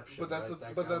that's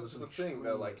the thing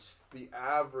though. Like, the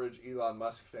average Elon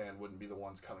Musk fan wouldn't be the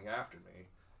ones coming after me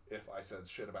if I said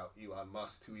shit about Elon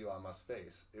Musk to Elon Musk's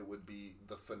face. It would be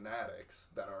the fanatics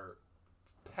that are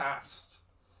past.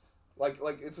 Like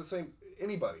it's the same.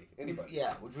 Anybody.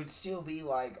 Yeah, which would still be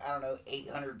like, I don't know,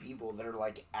 800 people that are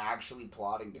like actually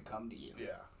plotting to come to you.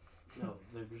 Yeah. No,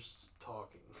 they're just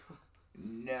talking.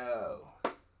 No,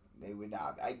 they would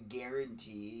not. I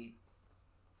guarantee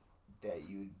that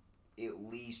you'd at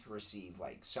least receive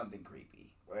like something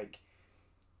creepy, like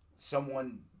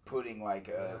someone putting like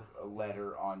a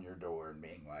letter on your door and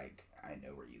being like, I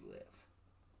know where you live.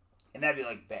 And that'd be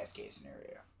like best case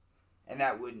scenario. And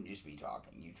that wouldn't just be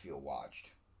talking. You'd feel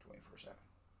watched 24/7.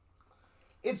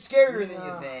 It's scarier than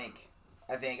you think.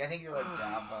 I think you're like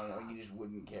downplaying it, like you just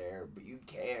wouldn't care, but you'd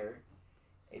care.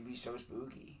 It'd be so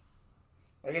spooky.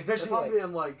 Like, especially if I'm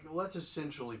being like, let's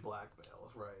essentially blackmail,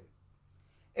 right?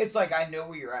 It's like, I know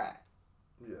where you're at.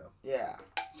 Yeah. Yeah.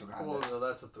 So kind well, no,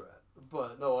 that's a threat.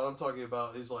 But no, what I'm talking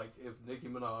about is like if Nicki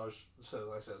Minaj says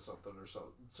I said something or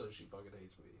so says she fucking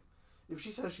hates me. If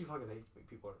she says she fucking hates me,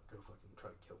 people are gonna fucking try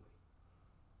to kill me.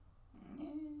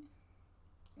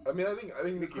 I mean, I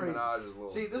think Nicki Minaj is a little...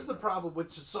 See, this is the problem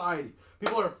with society.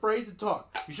 People are afraid to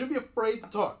talk. You shouldn't be afraid to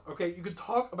talk, okay? You can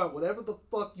talk about whatever the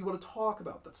fuck you want to talk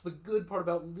about. That's the good part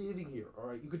about living here, all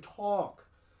right? You can talk.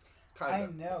 I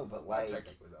know, but like,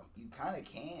 technically, though. You kind of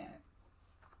can't.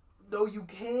 No, you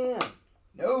can.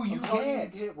 No, you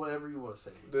can't. You can't. Whatever you want to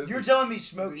say. You're telling me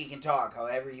Smokey can talk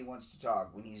however he wants to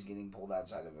talk when he's getting pulled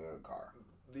outside of a car.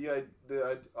 The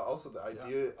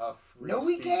idea of free no,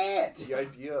 speech, we can't. The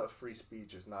idea of free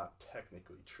speech is not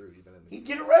technically true, even in the He'd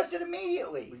get arrested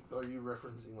immediately. Are you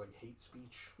referencing like hate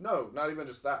speech? No, not even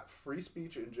just that. Free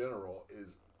speech in general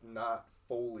is not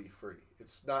fully free.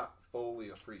 It's not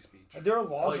fully a free speech. There are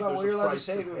laws about what you're allowed to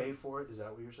say to pay for it. Is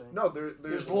that what you're saying? No,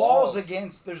 there's laws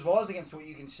against what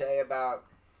you can say about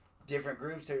different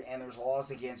groups, and there's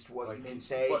laws against what you can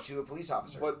say to a police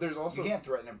officer. But there's also you can't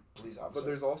threaten a police officer. But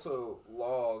there's also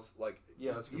laws like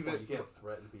that's a good point. You can't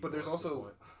threaten people. But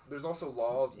there's also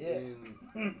laws in.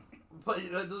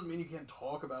 But that doesn't mean you can't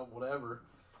talk about whatever.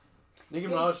 Nicki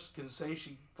Minaj can say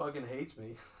she fucking hates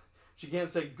me. She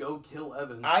can't say go kill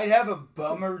Evan. I'd have a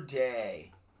bummer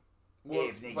day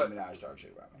if Nicki Minaj talked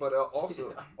shit about me. But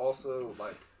also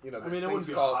like I mean, it wouldn't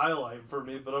be a highlight for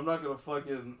me, but I'm not gonna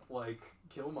fucking like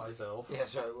kill myself. Yeah,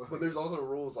 sorry. But there's also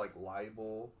rules like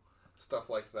libel, stuff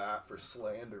like that for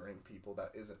slandering people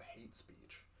that isn't hate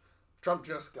speech. Trump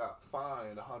just got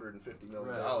fined $150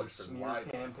 million for smear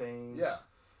campaigns. Yeah.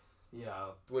 Yeah.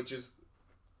 Which is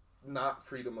not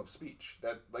freedom of speech.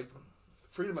 That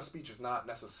freedom of speech is not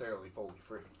necessarily fully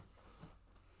free.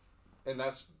 And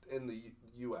that's in the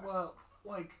U.S. Well,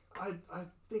 like I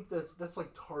think that's like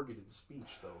targeted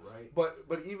speech though, right? But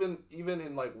even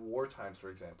in like war times, for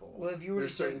example, well, if you were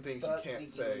there's certain things you can't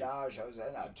say. Minaj, how is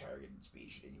that not targeted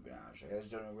speech? Nicki Minaj, I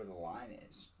just don't know where the line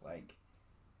is. Like,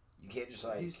 you can't just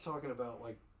like. He's talking about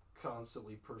like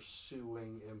constantly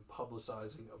pursuing and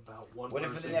publicizing about one. What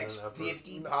if for the next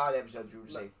 50 pod episodes we were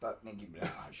to say fuck Nicki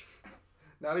Minaj?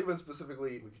 Not even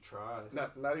specifically. We could try.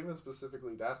 Not even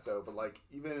specifically that though, but like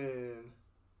even in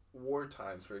war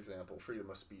times, for example, freedom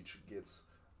of speech gets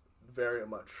very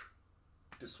much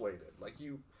dissuaded. Like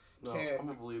you can't. I'm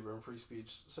a believer in free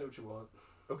speech. Say what you want.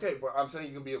 Okay, but I'm saying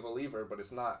you can be a believer, but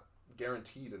it's not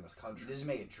guaranteed in this country. It doesn't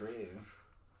make it true.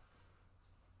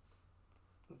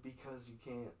 Because you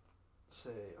can't say,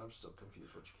 I'm still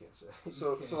confused what you can't say.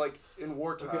 So like in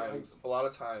war times, a lot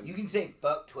of times You can say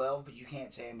fuck 12, but you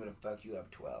can't say I'm going to fuck you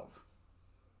up 12.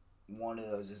 One of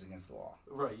those is against the law.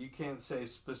 Right, you can't say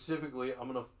specifically,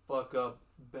 I'm going to fuck up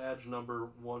badge number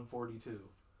 142.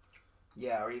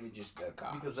 Yeah, or even just the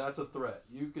cops. Because that's a threat.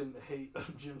 You can hate a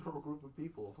general group of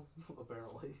people,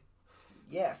 apparently.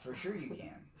 Yeah, for sure you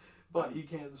can. But you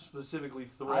can't specifically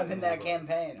threaten I'm in that anybody.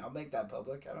 campaign. I'll make that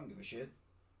public. I don't give a shit.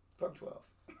 Fuck 12.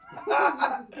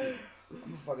 I'm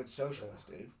a fucking socialist,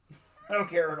 dude. I don't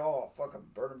care at all. Fuck them.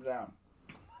 Burn them down.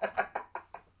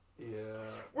 Yeah.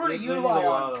 Where do They you need lie a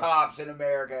lot on of- cops in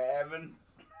America, Evan?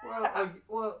 I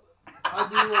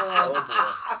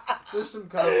do, there's some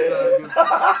cops that are good. There's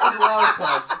a lot of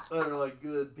cops that are, like,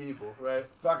 good people, right?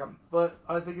 Fuck them. But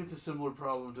I think it's a similar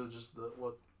problem to just the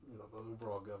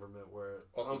overall government, where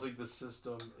I Also- don't think the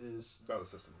system is... No, the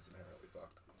system is inherently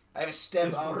fucked. I have a step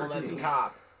It's uncle that's a working.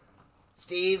 cop.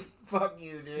 Steve, fuck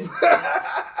you, dude.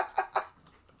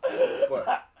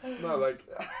 But no, like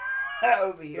I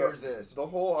hope he hears this. the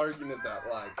whole argument that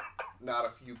like not a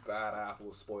few bad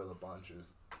apples spoil a bunch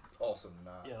is also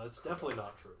not. Yeah, that's definitely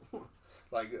not true.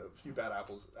 Like a few bad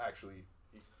apples actually,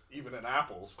 even in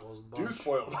apples, Spoils the do bunch.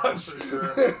 spoil a bunch. For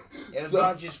sure. Yeah, the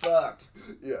bunch is fucked.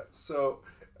 Yeah. So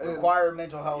and Require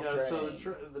mental health Yeah, training.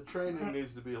 so the training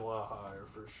needs to be a lot higher,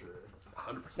 for sure.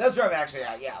 100%. That's where I'm actually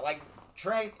at. Yeah, like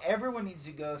everyone needs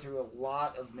to go through a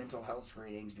lot of mental health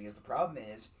screenings, because the problem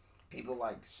is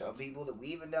some people that we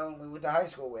even know and we went to high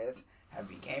school with have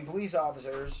became police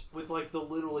officers. With, like, the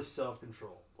literally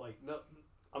self-control. Like, no,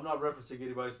 I'm not referencing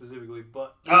anybody specifically,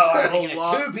 but... Oh, there's I'm a thinking of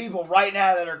lot- 2 people right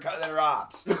now that are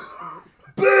ops.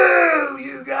 Boo,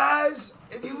 you guys!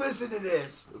 If you listen to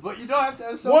this, But you don't have to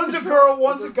have one's a self-control. girl,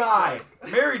 one's a guy,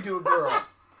 married to a girl.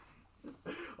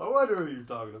 I wonder who you're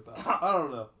talking about. I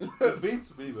don't know. It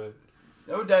beats me, man.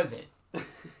 No, it doesn't.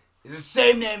 It's the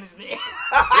same name as me.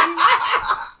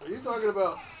 Are you talking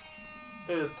about...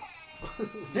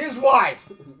 His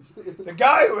wife. The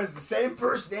guy who has the same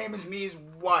first name as me's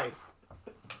wife.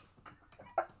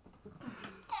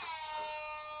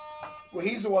 Well,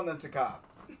 he's the one that's a cop.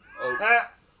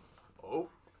 Oh.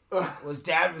 Well, his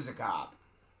dad was a cop.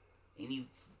 And he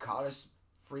caught us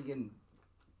freaking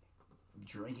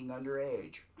drinking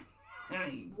underage.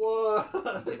 He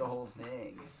What? did a whole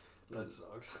thing. That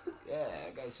sucks. Yeah,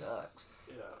 that guy sucks.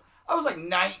 Yeah. I was like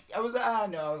I was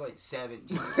like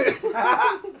 17.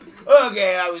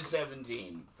 Okay, I was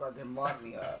 17. Fucking lock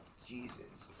me up.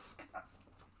 Jesus.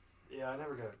 Yeah, I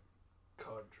never got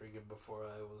caught drinking before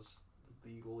I was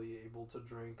legally able to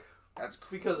drink. That's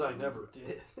Because I never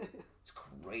did. It's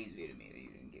crazy to me that you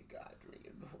didn't get caught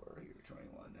drinking before you were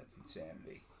 21. That's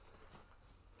insanity.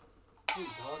 What are you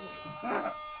talking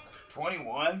about?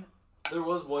 21? There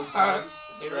was one time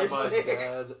that my Seriously?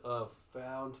 dad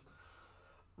found...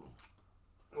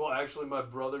 Well, actually, my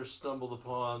brother stumbled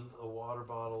upon a water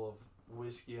bottle of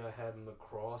whiskey I had in the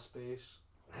crawl space.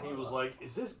 And he was like,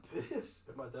 "Is this piss?"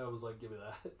 And my dad was like, "Give me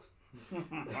that."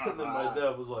 And then my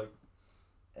dad was like,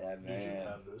 Yeah, "You should man.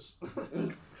 have this."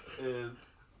 And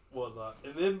whatnot.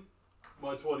 And then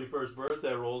my 21st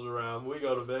birthday rolls around. We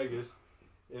go to Vegas.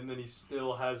 And then he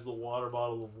still has the water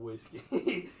bottle of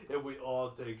whiskey. And we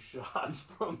all take shots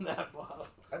from that bottle.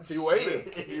 He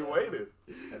waited. He waited.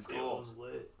 That's It cool. was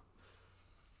lit.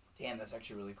 Damn, that's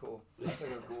actually really cool. That's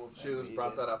like a cool thing. Should have just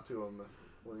brought that up to him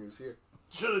when he was here.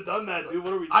 Should have done that, dude.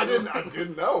 What are we doing? I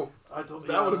didn't know. I told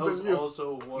That would have was been you.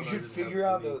 Also one You I should didn't figure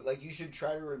have out any. you should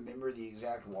try to remember the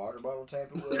exact water bottle type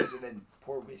it was, and then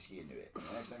pour whiskey into it. And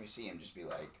the next time you see him, just be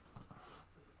like,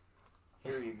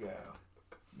 "Here you go."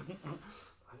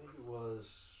 I think it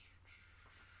was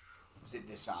Was it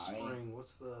Dasani? spring.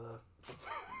 What's the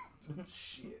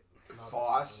shit? Not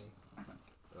Voss?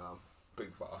 Dasani.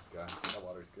 Big boss guy. That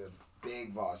water's good.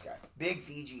 Big Voss guy. Big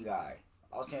Fiji guy.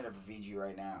 I'll stand up for Fiji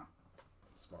right now.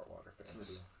 Smart water fan too.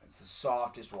 It's the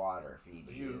softest water Are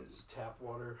Fiji you is. tap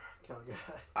water kind of guy?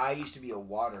 I used to be a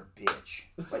water bitch.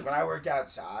 Like when I worked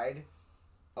outside,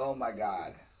 oh my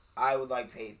god, I would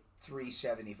like pay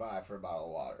 $3.75 for a bottle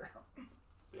of water.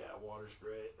 Yeah, water's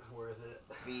great. Worth it.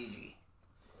 Fiji.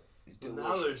 It's But delicious.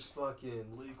 now there's fucking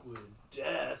liquid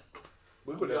death.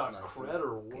 Liquid You Death's got nice. cred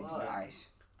or what? It's nice.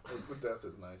 Liquid Death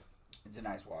is nice. It's a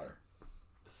nice water.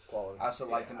 Quality. I also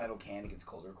like the metal can. It gets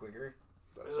colder quicker.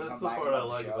 That's So That's come the buy part it I off the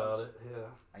like shelves. about it. Yeah.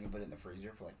 I can put it in the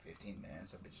freezer for like 15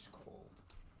 minutes. That bitch is cold.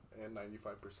 and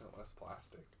 95% less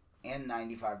plastic. And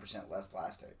 95% less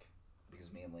plastic.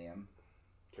 Because me and Liam.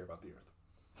 Care about the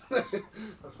earth.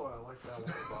 That's why I like that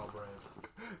water bottle brand.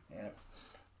 Yeah.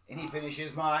 And he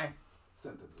finishes my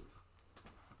sentences.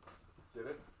 Did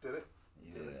it? Did it?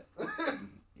 You did it.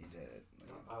 You did it.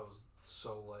 I was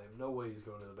so lame. No way he's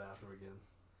going to the bathroom again.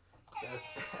 That's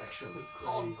actually It's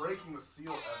called crazy. breaking the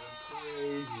seal, Evan.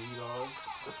 Crazy, dog.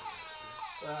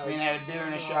 This man had a beer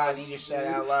and a shot, and he just said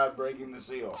out loud, breaking the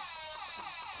seal.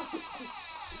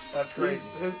 That's crazy.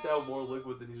 He's pissed out more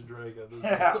liquid than he's drank at this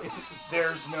Yeah, point.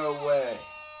 there's no way.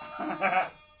 We're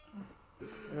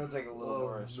gonna take a little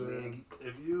more man. swig.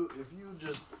 If you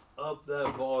just up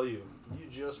that volume, you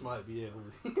just might be able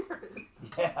to hear it.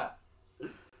 Yeah.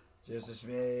 Just a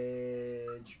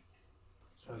smidge.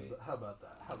 Sweet. How about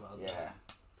that? How about Yeah. that?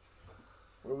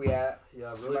 Where we at?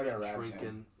 Yeah, I've Somebody really gotta been rap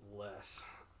drinking less.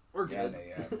 We're Yeah,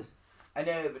 good. I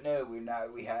know, but no, we're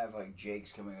not. We have like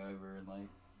Jake's coming over and like.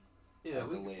 Yeah, like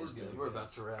the we're latest good. thing. We're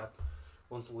about to wrap.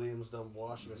 Once Liam's done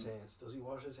washing his hands. Does he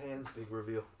wash his hands? Big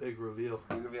reveal. Big reveal.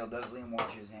 Big reveal. Does Liam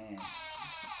wash his hands?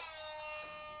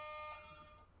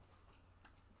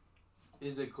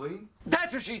 Is it clean?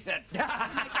 That's what she said.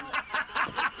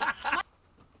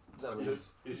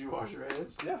 Is you wash your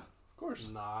hands? Yeah, of course.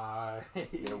 Nice.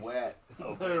 They're wet.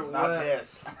 Oh, They're it's not wet.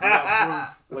 piss.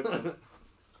 Lick them.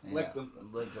 Licked them.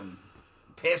 Licked them.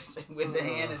 Pissed with the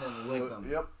hand and then licked them.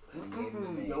 Yep. And gave them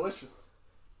to me. Delicious.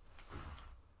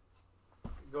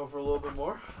 Go for a little bit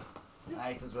more.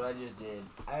 Nice, that's what I just did.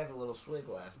 I have a little swig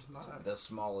left. It's Nice. the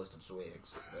smallest of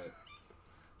swigs. But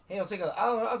hey, I'll take a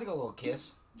little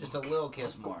kiss. Just a little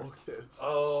kiss more. Little kids.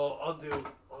 Oh, I'll do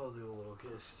a little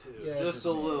kiss too. Yeah, just just a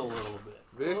a little smidge. bit.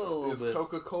 This a little is bit.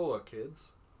 Coca-Cola,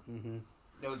 kids. Mm-hmm.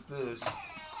 No, it's booze.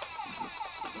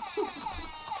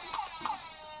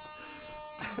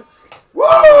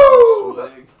 Woo!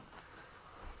 Swig.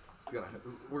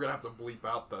 We're gonna have to bleep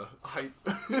out the height.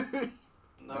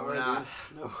 No, No, we're way, not.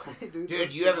 dude. No way, dude. Dude,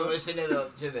 There's you so haven't much- listened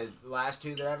to the last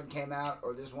two that haven't came out,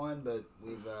 or this one, but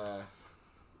we've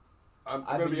I'm I've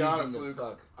gonna been be honest, using the Luke.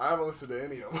 fuck. I haven't listened to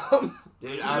any of them.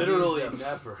 Dude, I've Literally used the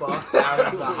never. fuck out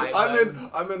of the hype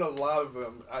button, I'm in a lot of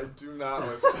them. I do not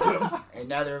listen to them. and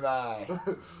neither have I.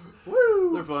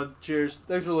 Woo! They're fun. Cheers.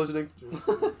 Thanks for listening.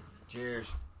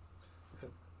 Cheers.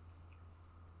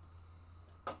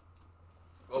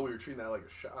 Oh, we were treating that like a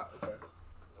shot. Okay.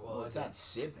 Well, it's not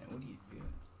sipping. What are you doing?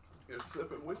 It's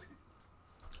sipping whiskey.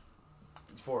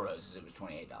 It's 4 Roses. It was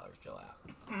 $28. Chill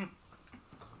out.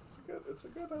 It's a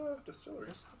good distillery.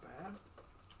 That's not bad.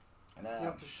 And, You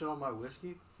have to shit on my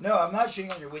whiskey? no, I'm not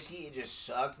shitting on your whiskey. It just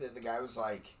sucked that the guy was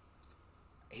like,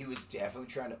 he was definitely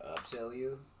trying to upsell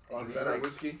you. And On he was better like,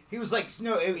 whiskey. He was like,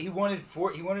 no, he wanted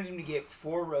him to get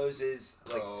 4 Roses,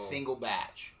 like Oh. single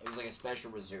batch. It was like a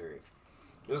special reserve.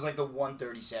 It was like the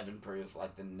 137 proof,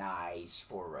 like the nice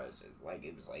 4 Roses. Like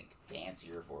it was like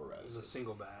fancier 4 It was a Roses.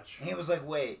 single batch. And he was like,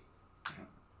 wait,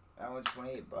 that one's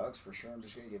 $28 for sure. I'm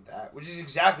just gonna get that, which is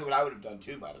exactly what I would have done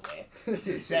too, by the way. It's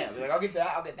insane. I'd be like, I'll get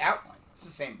that one. It's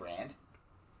the same brand.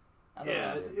 I don't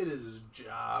Yeah, know, it is his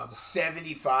job.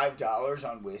 $75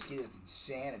 on whiskey. That's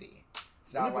insanity.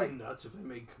 It's not Wouldn't it like, be nuts if they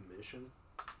made commission.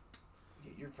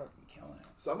 dude, you're fucking killing it.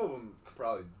 Some of them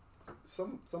probably.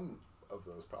 Some of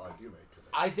those probably do make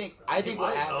commission. I think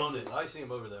what I happens own it. is, I see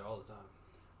him over there all the time.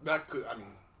 That could. I mean,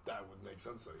 that would make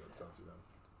sense that he upsells you then.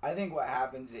 I think what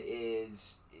happens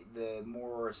is the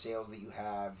more sales that you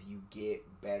have, you get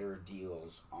better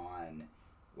deals on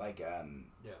like Yeah.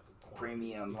 the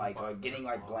premium, quantity. like You can buy getting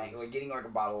better like quantities. getting like a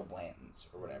bottle of Blanton's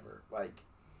or whatever. Like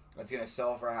that's gonna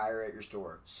sell for higher at your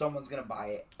store. Someone's gonna buy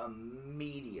it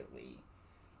immediately,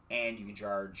 and you can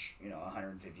charge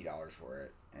 $150 for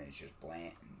it, and it's just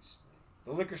Blanton's.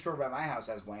 The liquor store by my house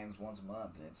has Blanton's once a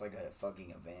month, and it's like a fucking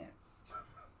event.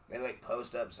 They like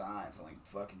post up signs and like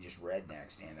fucking just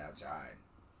rednecks stand outside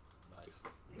Nice.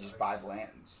 and just buy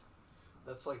Blanton's.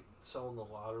 That's like selling the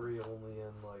lottery only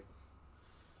in like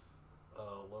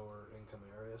lower income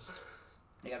areas.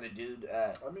 Yeah, the dude.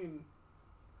 I mean,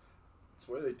 it's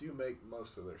where they do make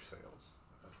most of their sales,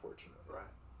 unfortunately. Right.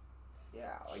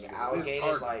 Yeah, like Shit, it is allocated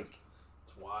targeted. like.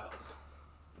 It's wild.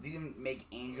 If you can make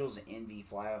Angels Envy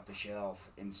fly off the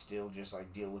shelf and still just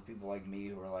like deal with people like me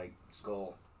who are like,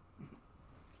 Skull.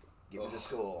 Give me the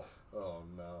Skull. Oh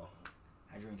no.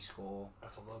 I drink Skull.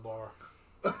 That's a low bar.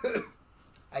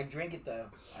 I drink it though.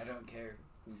 I don't care.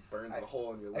 Burns the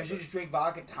hole in your I liver. should just drink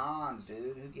vodka tons,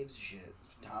 dude. Who gives a shit?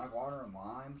 Tonic water and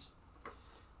limes.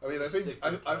 I mean, I think Stick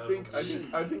to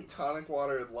the I think tonic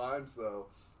water and limes though.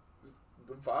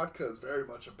 The vodka is very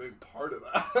much a big part of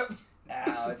that.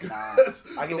 No, it's not. Because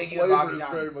I can the make you a flavor vodka is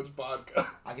ton. very much vodka.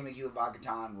 I can make you a vodka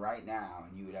ton right now,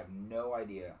 and you would have no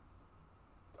idea.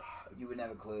 You would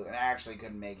have a clue. And I actually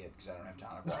couldn't make it because I don't have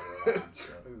tonic water or limes.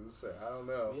 So. I was gonna say, I don't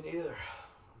know. Me neither.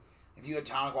 If you had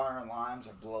tonic water and limes,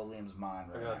 I'd blow Liam's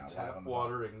mind I right got now. Live tap on the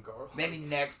water and garlic. Maybe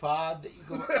next pod that you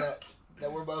go,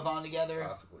 that we're both on together.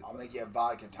 Possibly. I'll make you a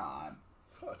vodka time,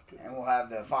 Vodka. and we'll have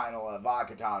the final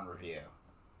vodka time review.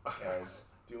 Guys,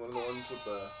 Do you want the ones with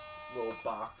the little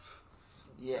box?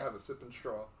 Yeah. Have a sip and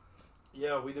straw.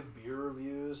 Yeah, we did beer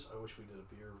reviews. I wish we did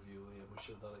a beer review, Liam. We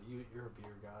should have done it. You're a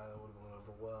beer guy. That would have went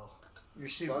over well. you're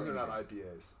As super. long as they're not weird.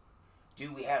 IPAs.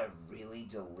 Dude, we had a really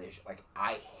delicious. Like,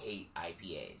 I hate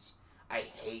IPAs. I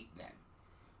hate them.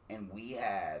 And we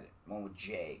had one with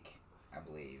Jake, I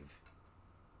believe.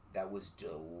 That was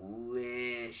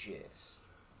delicious.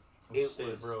 From State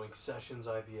of Brewing Sessions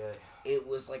IPA. It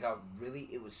was like a really.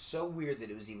 It was so weird that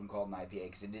it was even called an IPA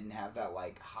because it didn't have that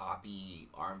like hoppy,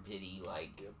 armpity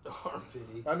like.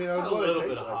 Armpity. I mean, that was Had what a it little bit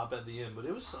tastes of like. hop at the end, but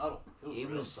it was subtle. It was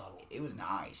real subtle. It was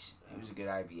nice. It was a good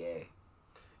IPA.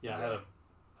 Yeah, I had a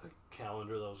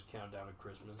calendar that was countdown to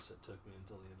Christmas. It took me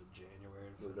until the end of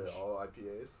January to Were finish. they all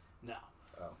IPAs? No.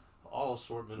 Oh. All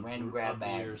assortment of Random grab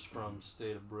bag. beers from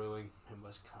State of Brewing in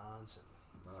Wisconsin.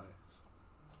 Nice.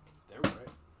 They were great.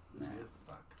 It was Nah, good.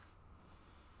 fuck.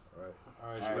 All right. All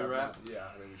right, should we wrap? Yeah,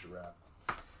 I think we should wrap.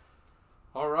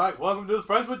 All right, welcome to the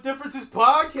Friends with Differences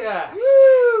podcast.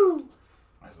 Woo!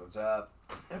 That's what's up.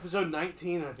 Episode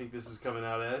 19, I think this is coming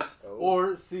out as. Oh.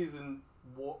 Or season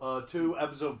 2,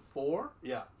 episode 4.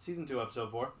 Yeah, season 2,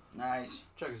 episode 4. Nice.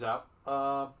 Check us out.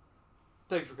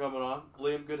 Thanks for coming on.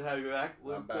 Liam, good to have you back. I'm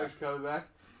Liam, back. thanks for coming back.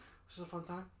 This is a fun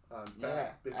time. Yeah,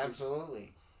 Back, bitches.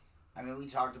 absolutely. I mean, we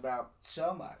talked about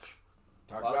so much.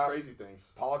 A Talked lot of about crazy things.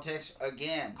 politics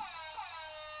again.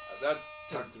 That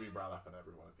tends to be brought up in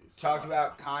every one of these. Talked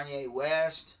about Kanye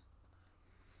West.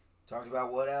 Talked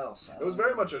about what else? It was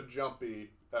very much a jumpy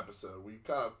episode. We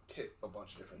kind of hit a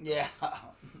bunch of different things. Yeah.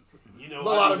 You It know was a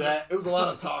lot of that. just. It was a lot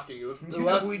of talking. It was You know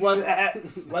less we do that.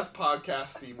 less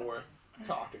podcasty, more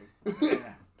talking.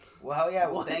 Yeah. Well, hell yeah.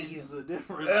 Well, What thank is you. the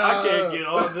difference? I can't get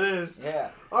on this. Yeah.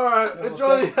 All right, Well,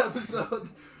 enjoy thank- the episode.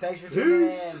 Thanks for tuning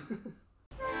Peace. in.